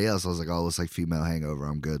everybody else. I was like, oh, it's like Female Hangover.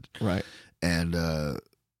 I'm good. Right. And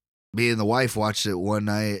me and the wife watched it one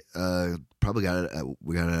night. Probably we got it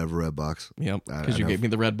out of a Redbox. Yep. Because you gave me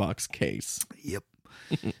the Redbox case. Yep.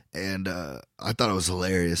 And I thought it was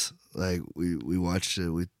hilarious. Like, we watched it.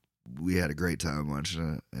 We had a great time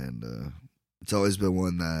watching it, and it's always been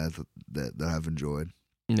one that I've enjoyed.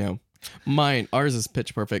 Yeah. Ours is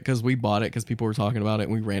Pitch Perfect because we bought it because people were talking about it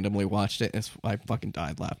and we randomly watched it. I fucking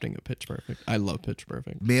died laughing at Pitch Perfect. I love Pitch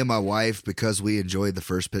Perfect. Me and my wife, because we enjoyed the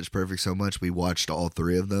first Pitch Perfect so much, we watched all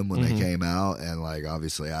three of them when they came out, and like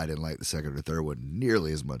obviously I didn't like the second or third one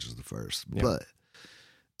nearly as much as the first. Yeah. But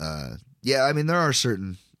yeah, I mean there are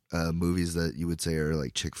certain movies that you would say are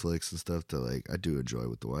like chick flicks and stuff that like I do enjoy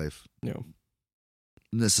with the wife. Yeah,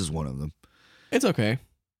 and this is one of them. It's okay.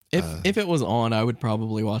 If it was on, I would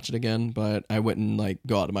probably watch it again, but I wouldn't like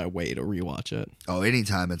go out of my way to rewatch it. Oh,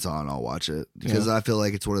 anytime it's on, I'll watch it because I feel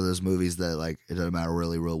like it's one of those movies that like it doesn't matter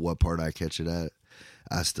really what part I catch it at.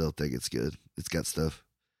 I still think it's good. It's got stuff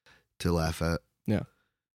to laugh at. Yeah.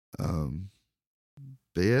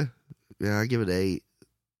 But yeah, I give it 8.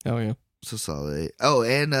 Oh yeah, it's a solid 8. Oh,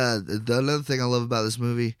 and the another thing I love about this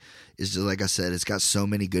movie is just like I said, it's got so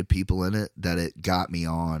many good people in it that it got me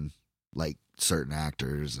on like certain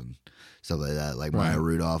actors and stuff like that. Like Maya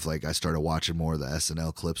Rudolph, like I started watching more of the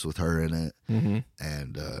SNL clips with her in it, and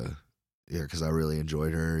yeah, because I really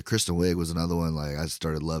enjoyed her. Kristen Wiig was another one. Like I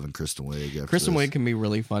started loving Kristen Wiig. Kristen Wiig can be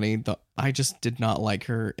really funny. I just did not like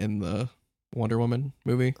her in the Wonder Woman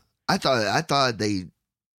movie. I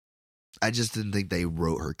just didn't think they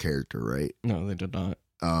wrote her character right. No, they did not.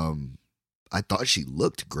 I thought she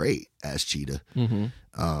looked great as Cheetah.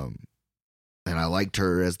 And I liked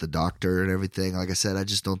her as the doctor and everything. Like I said, I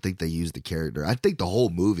just don't think they used the character. I think the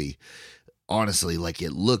whole movie, honestly, like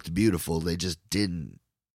it looked beautiful. They just didn't.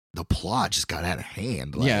 The plot just got out of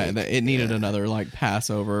hand. Like, yeah, it needed another like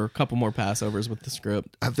Passover, a couple more Passovers with the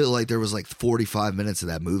script. I feel like there was like 45 minutes of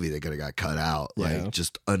that movie that could have got cut out. Like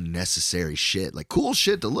just unnecessary shit. Like cool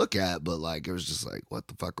shit to look at, but like it was just like, what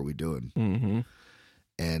the fuck are we doing?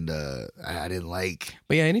 And I didn't like.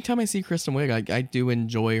 But yeah, anytime I see Kristen Wiig, I do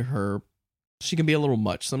enjoy her. She can be a little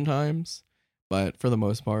much sometimes, but for the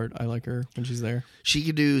most part, I like her when she's there. She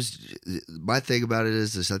could do. My thing about it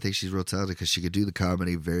is I think she's real talented because she could do the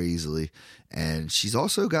comedy very easily, and she's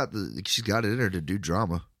also got she's got it in her to do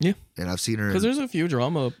drama. Yeah, and I've seen her because there's a few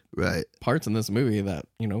drama parts in this movie that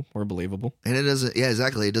were believable, and it doesn't. Yeah,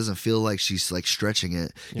 exactly. It doesn't feel like she's like stretching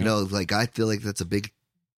it. You know, like I feel like that's a big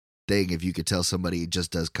thing if you could tell somebody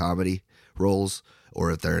just does comedy roles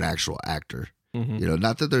or if they're an actual actor. You know,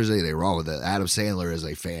 not that there's anything wrong with it. Adam Sandler is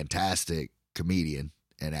a fantastic comedian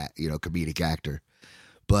and comedic actor,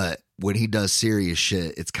 but when he does serious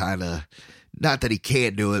shit, it's kind of not that he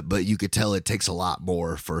can't do it, but you could tell it takes a lot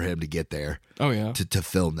more for him to get there. Oh yeah, to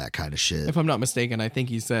film that kind of shit. If I'm not mistaken, I think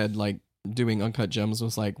he said like doing Uncut Gems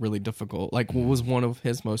was like really difficult. Like was one of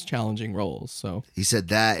his most challenging roles. So he said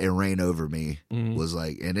that and Reign Over Me was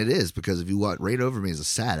like, and it is because if you watch Reign Over Me is a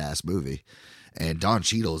sad ass movie, and Don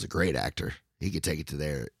Cheadle is a great actor. He could take it to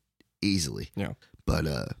there easily. Yeah. But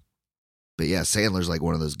yeah, Sandler's like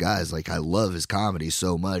one of those guys. Like I love his comedy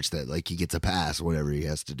so much that like he gets a pass whenever he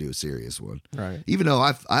has to do a serious one. Right. Even though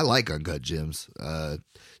I like Uncut Gems.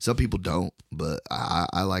 Some people don't, but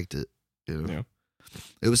I liked it. You know? Yeah.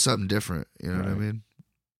 It was something different. You know what I mean?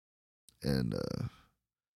 And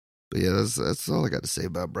but yeah, that's all I got to say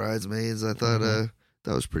about Bridesmaids. I thought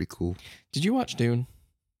that was pretty cool. Did you watch Dune?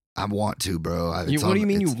 I want to, bro. What do you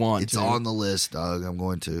mean you want to? It's on the list, dog. I'm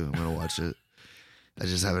going to watch it. I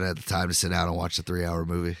just haven't had the time to sit down and watch a 3-hour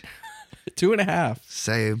movie. 2.5.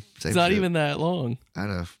 Same. It's not even that long. I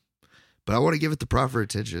know. But I want to give it the proper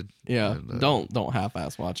attention. Yeah. And, don't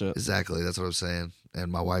half-ass watch it. Exactly. That's what I'm saying.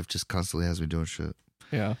 And my wife just constantly has me doing shit.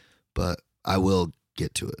 Yeah. But I will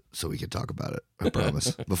get to it so we can talk about it. I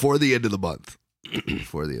promise. Before the end of the month.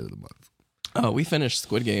 Oh, we finished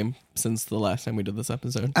Squid Game since the last time we did this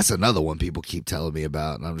episode. That's another one people keep telling me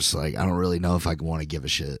about, and I'm just like, I don't really know if I want to give a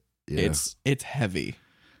shit. It's heavy.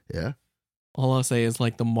 Yeah. All I'll say is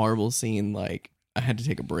like the Marvel scene, like I had to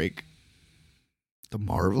take a break. The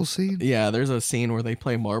Marvel scene? Yeah, there's a scene where they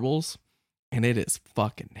play marbles, and it is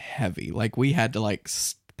fucking heavy. Like we had to like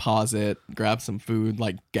pause it, grab some food,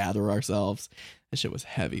 like gather ourselves. That shit was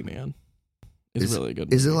heavy, man. It's really good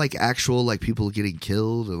movie. Is it like actual like people getting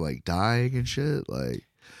killed or like dying and shit? Like,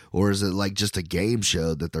 or is it like just a game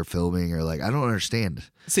show that they're filming? Or like, I don't understand.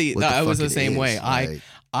 See, I was the same way. Like,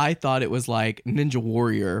 I thought it was like Ninja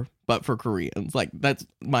Warrior, but for Koreans. Like that's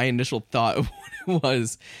my initial thought of what it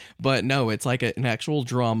was. But no, it's like an actual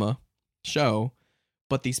drama show.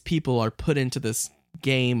 But these people are put into this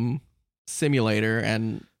game simulator,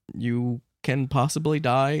 and you can possibly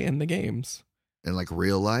die in the games. In like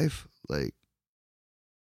real life, like.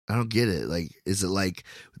 I don't get it. Like, is it like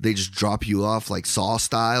they just drop you off like Saw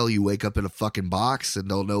style? You wake up in a fucking box and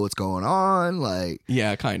don't know what's going on? Like,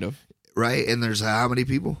 yeah, kind of. Right? And there's how many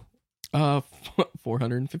people?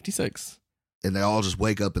 456. And they all just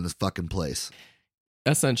wake up in this fucking place.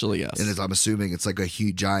 Essentially, yes. And I'm assuming it's like a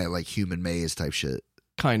huge giant like human maze type shit.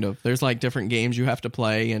 Kind of. There's like different games you have to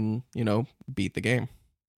play and, beat the game.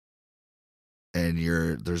 And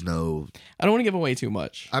there's no... I don't want to give away too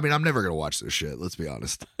much. I mean, I'm never going to watch this shit, let's be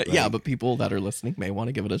honest. Yeah, but people that are listening may want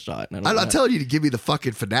to give it a shot. I'm not telling you to give me the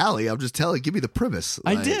fucking finale. I'm just give me the premise.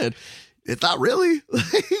 I did. It's not really.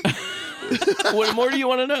 What more do you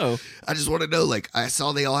want to know? I just want to know, I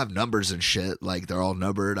saw they all have numbers and shit. Like, they're all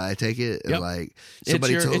numbered, I take it. And, Yep.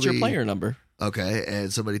 somebody told me... It's your player number. Okay,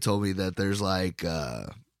 and somebody told me that there's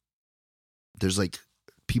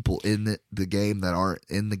people in the game that aren't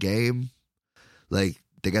in the game. Like,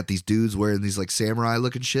 they got these dudes wearing these samurai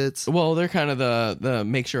looking shits. Well, they're kind of the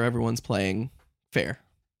make sure everyone's playing fair.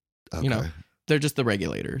 Okay. They're just the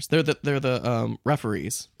regulators. They're the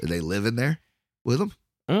referees. Do they live in there with them,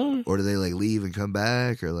 or do they leave and come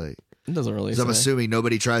back, or It doesn't really. 'Cause I'm assuming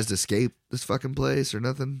nobody tries to escape this fucking place or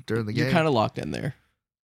nothing during the game. You're kind of locked in there.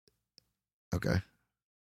 Okay.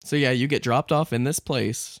 So yeah, you get dropped off in this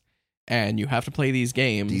place, and you have to play these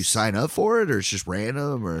games. Do you sign up for it, or it's just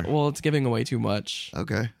random, or? Well, it's giving away too much.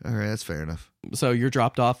 Okay, all right, that's fair enough. So you're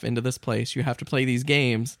dropped off into this place. You have to play these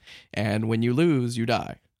games, and when you lose, you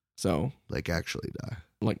die. So actually die.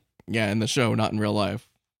 Yeah, in the show, not in real life.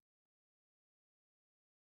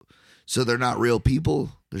 So they're not real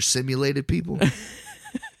people. They're simulated people.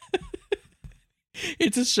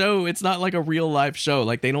 It's a show. It's not like a real life show.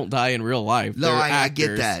 They don't die in real life. No, I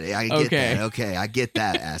get that. I get Okay. that. Okay, I get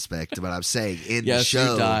that aspect. But I'm saying in yes, the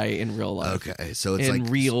show, you die in real life. Okay, so it's in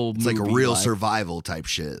real. It's like a movie real life. survival type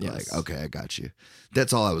shit. Yes. Okay, I got you.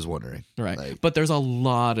 That's all I was wondering. Right. But there's a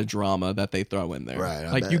lot of drama that they throw in there.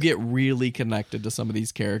 Right. You get really connected to some of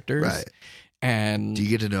these characters. Right. And do you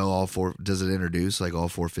get to know all four? Does it introduce all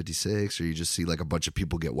 456, or you just see a bunch of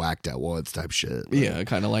people get whacked at once type shit? Yeah,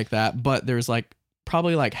 kind of like that. But there's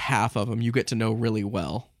probably half of them you get to know really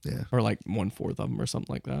well. Yeah. Or 1/4 of them or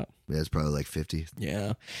something like that. Yeah, it's probably 50.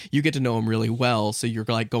 Yeah. You get to know them really well. So you're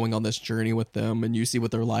going on this journey with them, and you see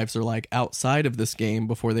what their lives are like outside of this game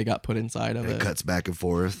before they got put inside of it. It cuts back and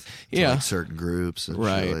forth to yeah. certain groups and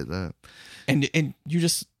right. shit like that. And you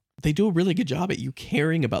just, they do a really good job at you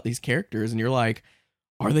caring about these characters, and you're like,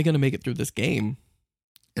 are they going to make it through this game?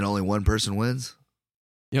 And only one person wins?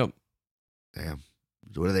 Yep. Damn.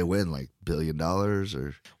 What do they win? $1 billion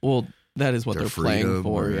or? Well, that is what they're playing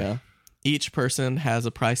for. Or... Yeah. Each person has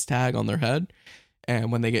a price tag on their head,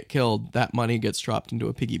 and when they get killed, that money gets dropped into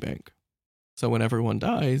a piggy bank. So when everyone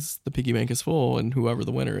dies, the piggy bank is full, and whoever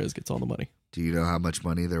the winner is gets all the money. Do you know how much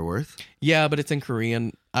money they're worth? Yeah, but it's in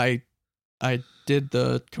Korean. I did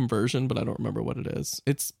the conversion, but I don't remember what it is.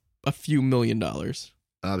 It's a few $1 million.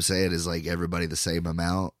 I'm saying is everybody the same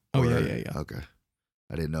amount? Oh, yeah. Okay.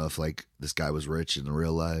 I didn't know if this guy was rich in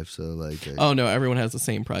real life, so oh no, everyone has the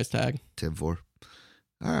same price tag. 10-4. All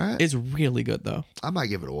right. It's really good though. I might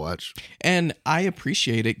give it a watch. And I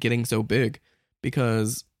appreciate it getting so big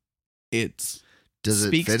because it's does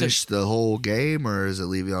it finish the whole game, or is it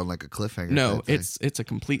leave you on a cliffhanger? No, it's a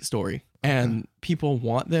complete story. Okay. And people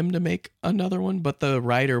want them to make another one, but the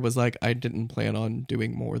writer was like, I didn't plan on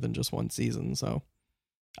doing more than just one season, so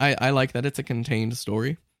I like that it's a contained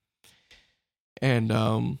story. And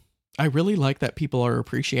I really like that people are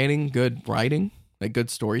appreciating good writing,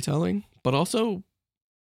 good storytelling, but also,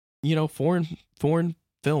 foreign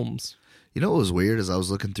films. You know what was weird is I was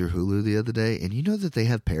looking through Hulu the other day, and you know that they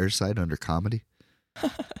have Parasite under comedy?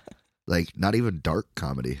 Not even dark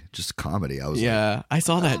comedy, just comedy. I was I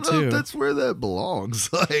saw that too. That's where that belongs.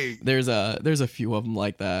 There's a few of them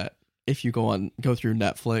like that. If you go through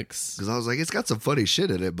Netflix, because I was it's got some funny shit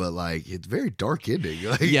in it, but it's very dark ending.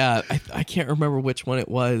 Yeah, I can't remember which one it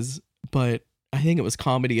was, but I think it was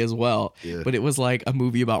comedy as well. Yeah. But it was a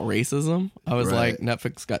movie about racism. I was right.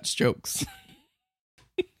 Netflix got jokes.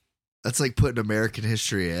 That's like putting American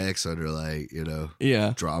History X under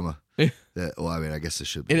yeah, drama. Well, I mean, I guess it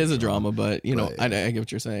should be. It is a drama, but right. I get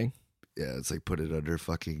what you're saying. Yeah, it's put it under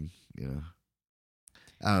fucking,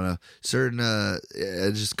 I don't know. Certain,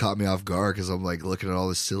 it just caught me off guard because I'm looking at all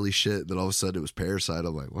this silly shit. Then all of a sudden it was Parasite.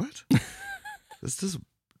 I'm like, what?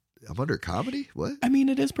 I'm under comedy? What? I mean,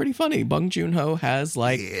 it is pretty funny. Bong Joon-ho has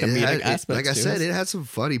comedic aspects. Like I said, it had some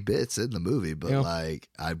funny bits in the movie, but I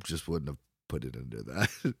just wouldn't have put it into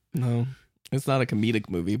that. No, it's not a comedic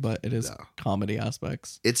movie, but it is comedy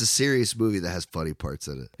aspects. It's a serious movie that has funny parts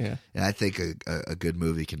in it. Yeah. And I think a good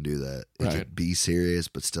movie can do that. It can be serious,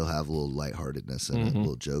 but still have a little lightheartedness and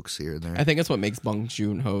little jokes here and there. I think that's what makes Bong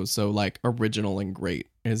Joon-ho so original and great.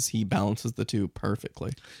 is he balances the two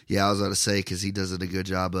perfectly. Yeah, I was going to say, because he does a good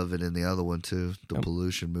job of it in the other one too, the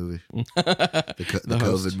pollution movie, the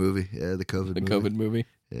COVID movie. Yeah, the COVID movie.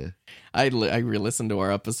 Yeah, I re-listened to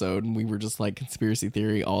our episode and we were just like conspiracy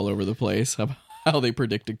theory all over the place about how they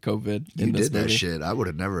predicted COVID. You did that shit. I would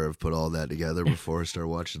have never have put all that together before I started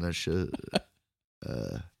watching that shit.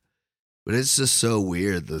 But it's just so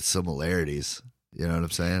weird, the similarities. You know what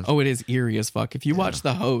I'm saying? Oh, it is eerie as fuck. If you watch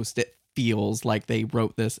The Host, it feels like they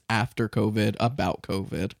wrote this after COVID, about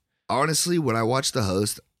COVID. Honestly, when I watch The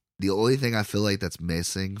Host, the only thing I feel like that's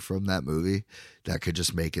missing from that movie that could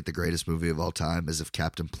just make it the greatest movie of all time is if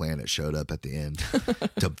Captain Planet showed up at the end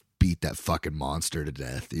to beat that fucking monster to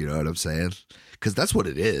death. You know what I'm saying? Because that's what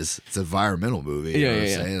it is. It's an environmental movie. You know what I'm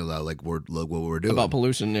saying? Like, look what we're doing. About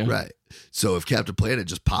pollution, yeah. Right. So if Captain Planet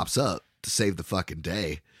just pops up to save the fucking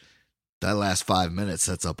day, that last 5 minutes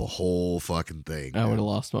sets up a whole fucking thing. I would have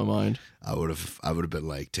lost my mind. I would have been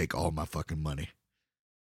like, take all my fucking money.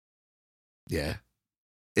 Yeah.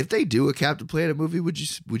 If they do a Captain Planet movie, would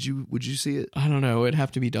you see it? I don't know. It'd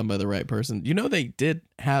have to be done by the right person. You know, they did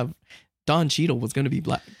have Don Cheadle was going to be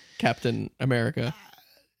Black Captain America.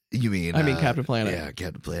 You mean? I mean Captain Planet. Yeah,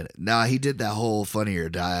 Captain Planet. Nah, he did that whole Funny or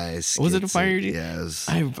Die. Was it a Funny or Die? Yeah,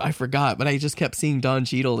 I forgot, but I just kept seeing Don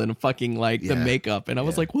Cheadle in fucking like the makeup, and I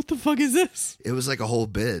was like, "What the fuck is this?" It was like a whole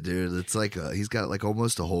bit, dude. It's like he's got like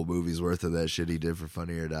almost a whole movie's worth of that shit he did for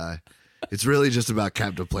Funny or Die. It's really just about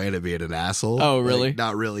Captain Planet being an asshole. Oh, really? Like,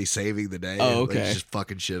 not really saving the day. Oh, okay. Like, just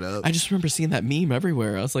fucking shit up. I just remember seeing that meme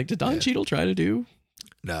everywhere. I was like, did Don Cheadle try to do?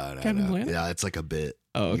 No. Captain Planet? Yeah, it's like a bit.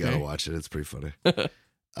 Oh, okay. You gotta watch it. It's pretty funny.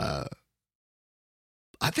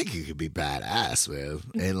 I think it could be badass, man.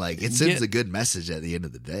 And like it sends a good message at the end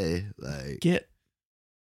of the day. Like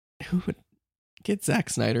get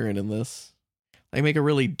Zack Snyder in this. Like make a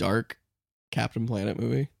really dark Captain Planet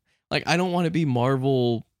movie. Like I don't want to be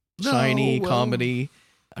Marvel shiny comedy.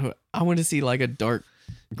 I want to see like a dark,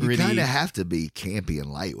 gritty. You kind of have to be campy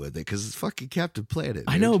and light with it because it's fucking Captain Planet. Dude.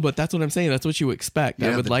 I know, but that's what I'm saying. That's what you expect.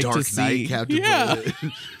 I would like to see Captain Planet.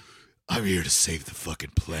 I'm here to save the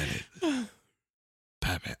fucking planet.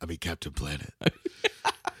 Captain Planet.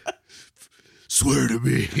 Swear to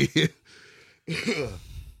me.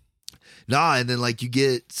 Nah, and then like you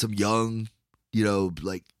get some young,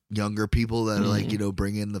 like younger people that are like,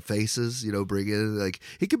 bring in the faces, bring in like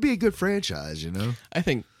it could be a good franchise, I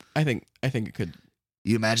think it could.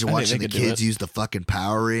 You imagine watching the kids use the fucking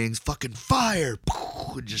power rings, fucking fire,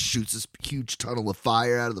 and just shoots this huge tunnel of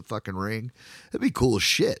fire out of the fucking ring. That'd be cool as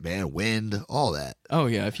shit, man. Wind, all that. Oh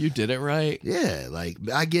yeah, if you did it right. Yeah, like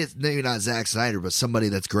I get maybe not Zack Snyder, but somebody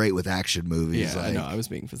that's great with action movies. Yeah, like, I know. I was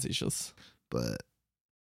being facetious, but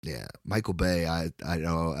yeah, Michael Bay. I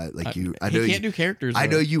know. I know he can't do characters. I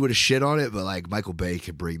know you would have shit on it, but like Michael Bay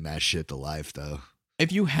could bring that shit to life, though.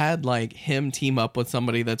 If you had like him team up with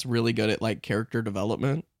somebody that's really good at like character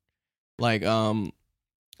development, like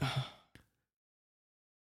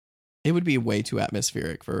it would be way too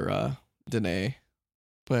atmospheric for Danae,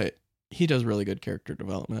 but he does really good character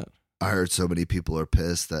development. I heard so many people are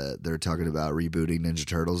pissed that they're talking about rebooting Ninja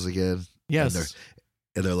Turtles again. Yes.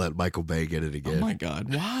 And they're letting Michael Bay get it again. Oh my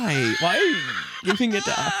God. Why? Why are you giving it to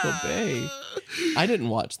Michael Bay? I didn't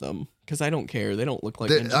watch them because I don't care. They don't look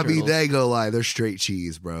like Ninja Turtles. They ain't gonna lie. They're straight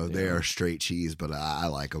cheese, bro. Yeah. They are straight cheese, but I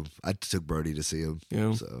like them. I took Brody to see them.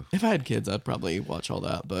 Yeah. So if I had kids, I'd probably watch all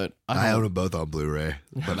that, but I own them both on Blu-ray.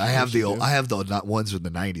 But I have the not ones with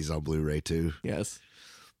the 90s on Blu-ray too. Yes.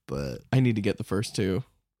 But I need to get the first 2.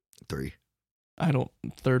 3.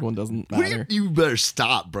 Third one doesn't matter. You better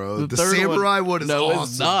stop, bro. The samurai one is awesome. No,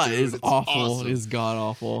 it's not. Dude. It's awful. Awesome. It's god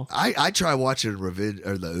awful. I tried watching Revenge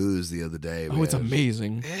or The Ooze the other day. Oh, it's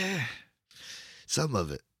amazing. Some of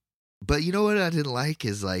it. But you know what I didn't like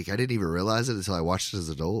is like I didn't even realize it until I watched it as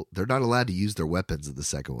an adult. They're not allowed to use their weapons in the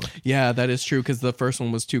second one. Yeah, that is true because the first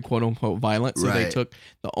one was too quote unquote violent. So they took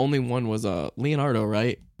the only one was Leonardo,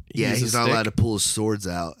 right? He's not allowed to pull his swords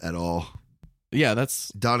out at all. Yeah, that's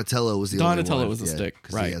Donatello was the only one. Donatello was a stick,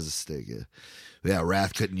 right? He has a stick. Yeah.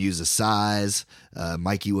 Wrath couldn't use his size.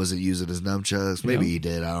 Mikey wasn't using his nunchucks. Maybe he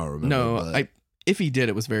did. I don't remember. No, if he did,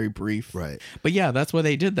 it was very brief. Right. But yeah, that's why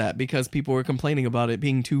they did that because people were complaining about it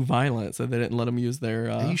being too violent, so they didn't let them use their.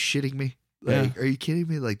 Are you shitting me? Like, are you kidding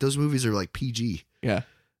me? Like those movies are like PG. Yeah.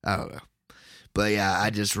 I don't know. But yeah, I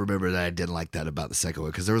just remember that I didn't like that about the second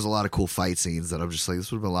one because there was a lot of cool fight scenes that I'm just like, this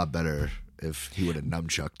would have been a lot better if he would have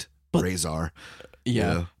nunchucked Razor.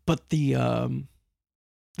 Yeah, but the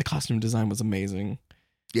costume design was amazing.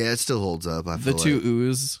 Yeah, it still holds up. I feel the two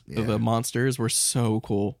ooze of the monsters were so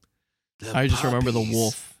cool. I just remember the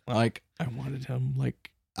wolf. Like I wanted him.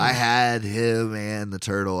 Like I had him and the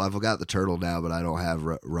turtle. I forgot the turtle now, but I don't have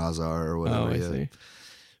Razar or whatever. Oh, I see.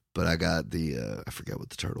 But I got the I forget what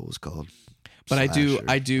the turtle was called. But Slasher.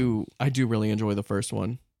 I do really enjoy the first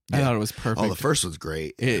one. Yeah. I thought it was perfect. Oh, the first one's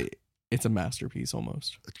great. It's a masterpiece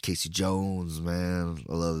almost. Casey Jones, man,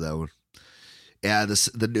 I love that one. Yeah,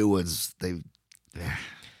 the new ones,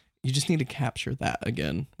 You just need to capture that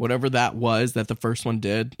again. Whatever that was that the first one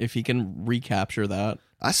did, if he can recapture that.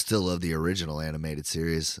 I still love the original animated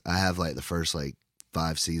series. I have like the first like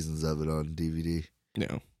 5 seasons of it on DVD.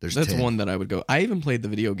 No, That's 10. One that I would go. I even played the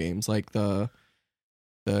video games like the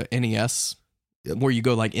NES, where you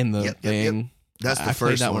go like in the thing. Yep. That's the I first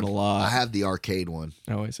played that one. one a lot. I have the arcade one.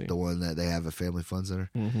 Oh, I see. The one that they have at Family Fun Center.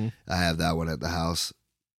 Mm-hmm. I have that one at the house.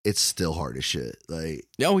 It's still hard as shit. Like,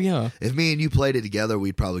 oh yeah. if me and you played it together,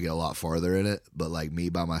 we'd probably get a lot farther in it. But like me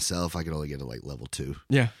by myself, I can only get to like level 2.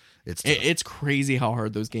 Yeah. It's crazy how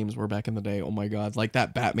hard those games were back in the day. Oh my god, like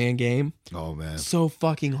that Batman game. Oh man, so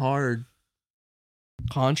fucking hard.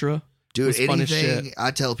 Contra, dude. was fun as Anything shit. I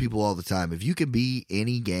tell people all the time: if you can beat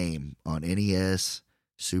any game on NES,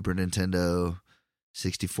 Super Nintendo,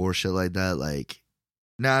 64, shit like that, like,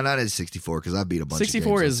 nah, not in 64 because I beat a bunch.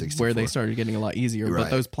 64 of games is on 64. where they started getting a lot easier. Right. But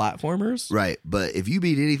those platformers, right? But if you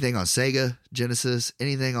beat anything on Sega, Genesis,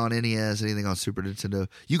 anything on NES, anything on Super Nintendo,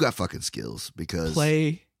 you got fucking skills because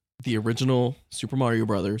play the original Super Mario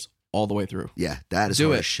Brothers all the way through. yeah, that is Do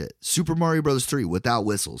hard it. as shit. Super Mario Brothers 3 without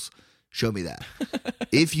whistles. Show me that.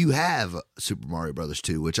 If you have Super Mario Brothers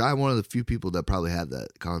 2, which I'm one of the few people that probably have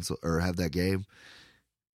that console or have that game,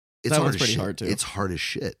 it's That hard one's as pretty shit. hard, too. It's hard as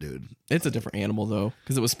shit, dude. It's a different animal though,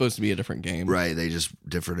 because it was supposed to be a different game. Right? They just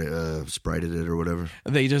different sprited it or whatever.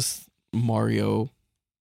 They just Mario'd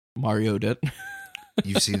it.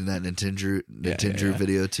 You've seen that Nintendo yeah.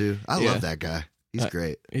 video too. I Yeah. love that guy. He's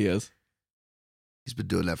great. He is. He's been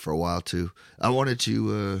doing that for a while too. I wanted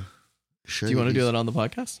to show Do you want to do these- that on the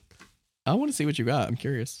podcast? I want to see what you got. I'm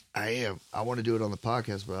curious. I am. I want to do it on the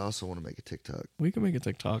podcast, but I also want to make a TikTok. We can make a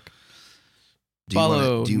TikTok. Do you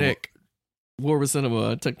Follow wanna- do you Nick War with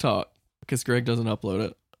Cinema TikTok because Greg doesn't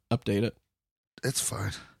update it. That's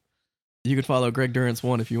fine. You can follow Greg Durance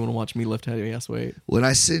 1 if you want to watch me lift heavy ass weight. When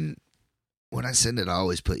I send it, I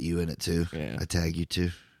always put you in it too. Yeah. I tag you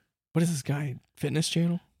too. What is this guy? Fitness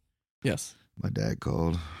channel? Yes. My dad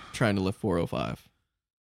called. Trying to lift 405.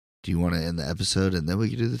 Do you want to end the episode and then we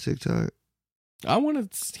can do the TikTok? I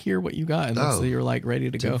want to hear what you got and let's see you're like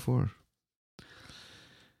ready to go. 4.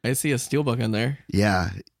 I see a steelbook in there. Yeah.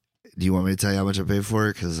 Do you want me to tell you how much I paid for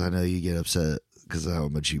it? Because I know you get upset because of how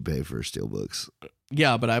much you pay for steelbooks.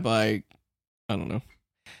 Yeah, but I buy, I don't know,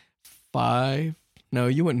 5. No,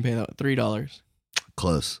 you wouldn't pay that. $3.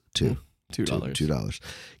 Close. $2. $2.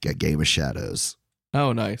 Got Game of Shadows.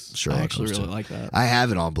 Oh, nice. Sherlock I actually Holmes really too. like that. I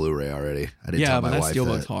have it on Blu-ray already. I didn't Yeah, tell but my that wife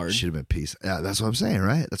steelbook's that. hard. Should have been peace. Yeah, that's what I'm saying,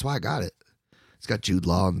 right? That's why I got it. It's got Jude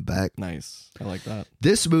Law in the back. Nice. I like that.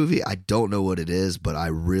 This movie, I don't know what it is, but I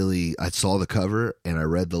saw the cover and I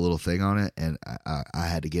read the little thing on it, and I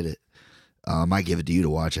had to get it. I might give it to you to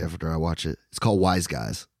watch after I watch it. It's called Wise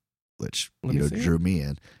Guys, which Let me see drew me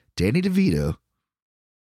in. Danny DeVito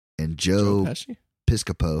and Joe Pesci?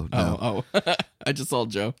 Piscopo. No, Oh. I just saw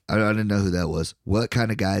Joe. I didn't know who that was. What kind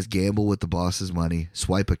of guys gamble with the boss's money,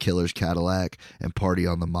 swipe a killer's Cadillac, and party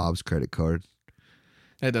on the mob's credit card?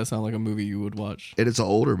 That does sound like a movie you would watch. And it's an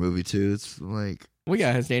older movie too. It's like, Well, yeah,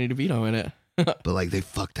 it has Danny DeVito in it. but like they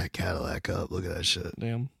fucked that Cadillac up. Look at that shit.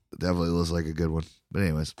 Damn. It definitely looks like a good one. But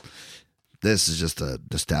anyways, this is just a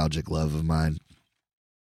nostalgic love of mine.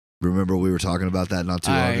 Remember we were talking about that not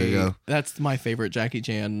too long ago? That's my favorite Jackie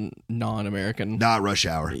Chan non-American. Not Rush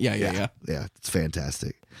Hour. Yeah. Yeah, it's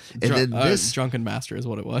fantastic. And then this Drunken Master is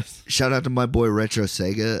what it was. shout out to my boy Retro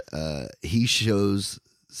Sega. He shows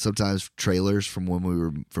sometimes trailers from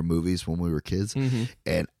movies when we were kids. Mm-hmm.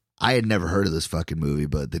 And I had never heard of this fucking movie,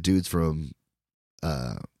 but the dude's from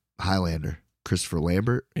Highlander, Christopher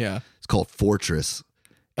Lambert. Yeah. It's called Fortress.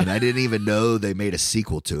 And I didn't even know they made a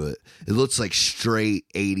sequel to it. It looks like straight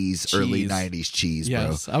 80s, early 90s cheese,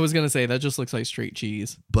 yes. bro. I was going to say that just looks like straight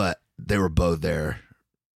cheese. But they were both there.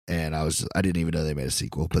 And I didn't even know they made a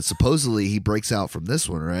sequel. But supposedly he breaks out from this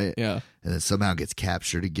one, right? Yeah. And then somehow gets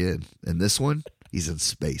captured again. And this one, he's in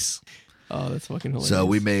space. Oh, that's fucking hilarious. So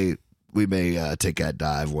we may take that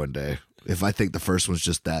dive one day. If I think the first one's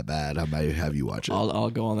just that bad, I might have you watch it. I'll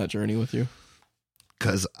go on that journey with you.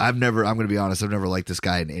 Because I'm going to be honest, I've never liked this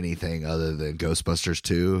guy in anything other than Ghostbusters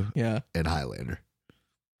 2 Yeah. and Highlander.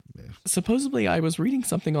 Yeah. Supposedly, I was reading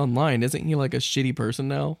something online. Isn't he like a shitty person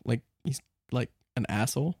now? Like he's like an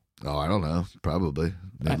asshole. Oh, I don't know. Probably.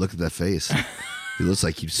 Man, look at that face. He looks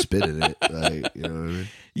like he's spitting it. Like, you know what I mean?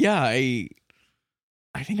 Yeah,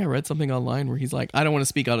 I think I read something online where he's like, I don't want to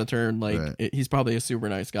speak out of turn. Like, Right. he's probably a super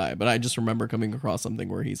nice guy, but I just remember coming across something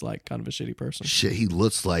where he's like kind of a shitty person. Shit, he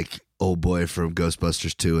looks like old boy from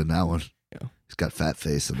Ghostbusters 2 in that one. Yeah. He's got fat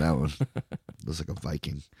face in that one. Looks like a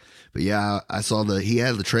Viking. But yeah, I saw he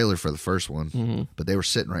had the trailer for the first one, Mm-hmm. but they were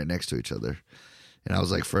sitting right next to each other. And I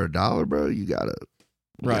was like, for $1, bro, you gotta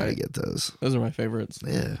get those. Those are my favorites.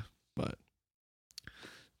 Yeah.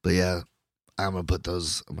 But yeah, I'm gonna put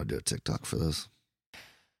those. I'm gonna do a TikTok for those.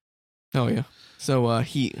 oh yeah. So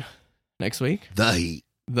Heat next week. The Heat.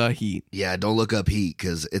 The Heat. Yeah, don't look up Heat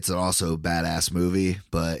because it's an also badass movie,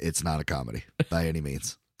 but it's not a comedy by any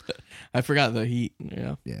means. I forgot the Heat.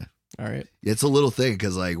 Yeah. Yeah. All right. It's a little thing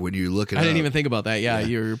because like when you look at I didn't even think about that. Yeah, Yeah.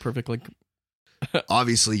 you're perfectly.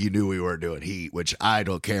 obviously you knew we weren't doing Heat, which I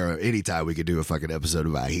don't care. Anytime we could do a fucking episode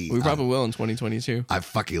about Heat. We probably will in 2022. I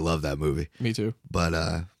fucking love that movie. Me too. But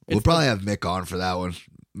we'll probably have Mick on for that one.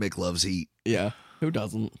 Mick loves Heat. Yeah. Who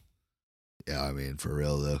doesn't? Yeah, I mean, for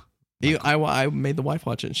real though. I made the wife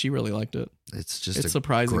watch it and she really liked it. It's just It's a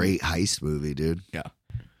surprising. great heist movie, dude.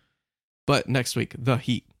 But next week, The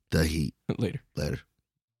Heat. The Heat. Later. Later.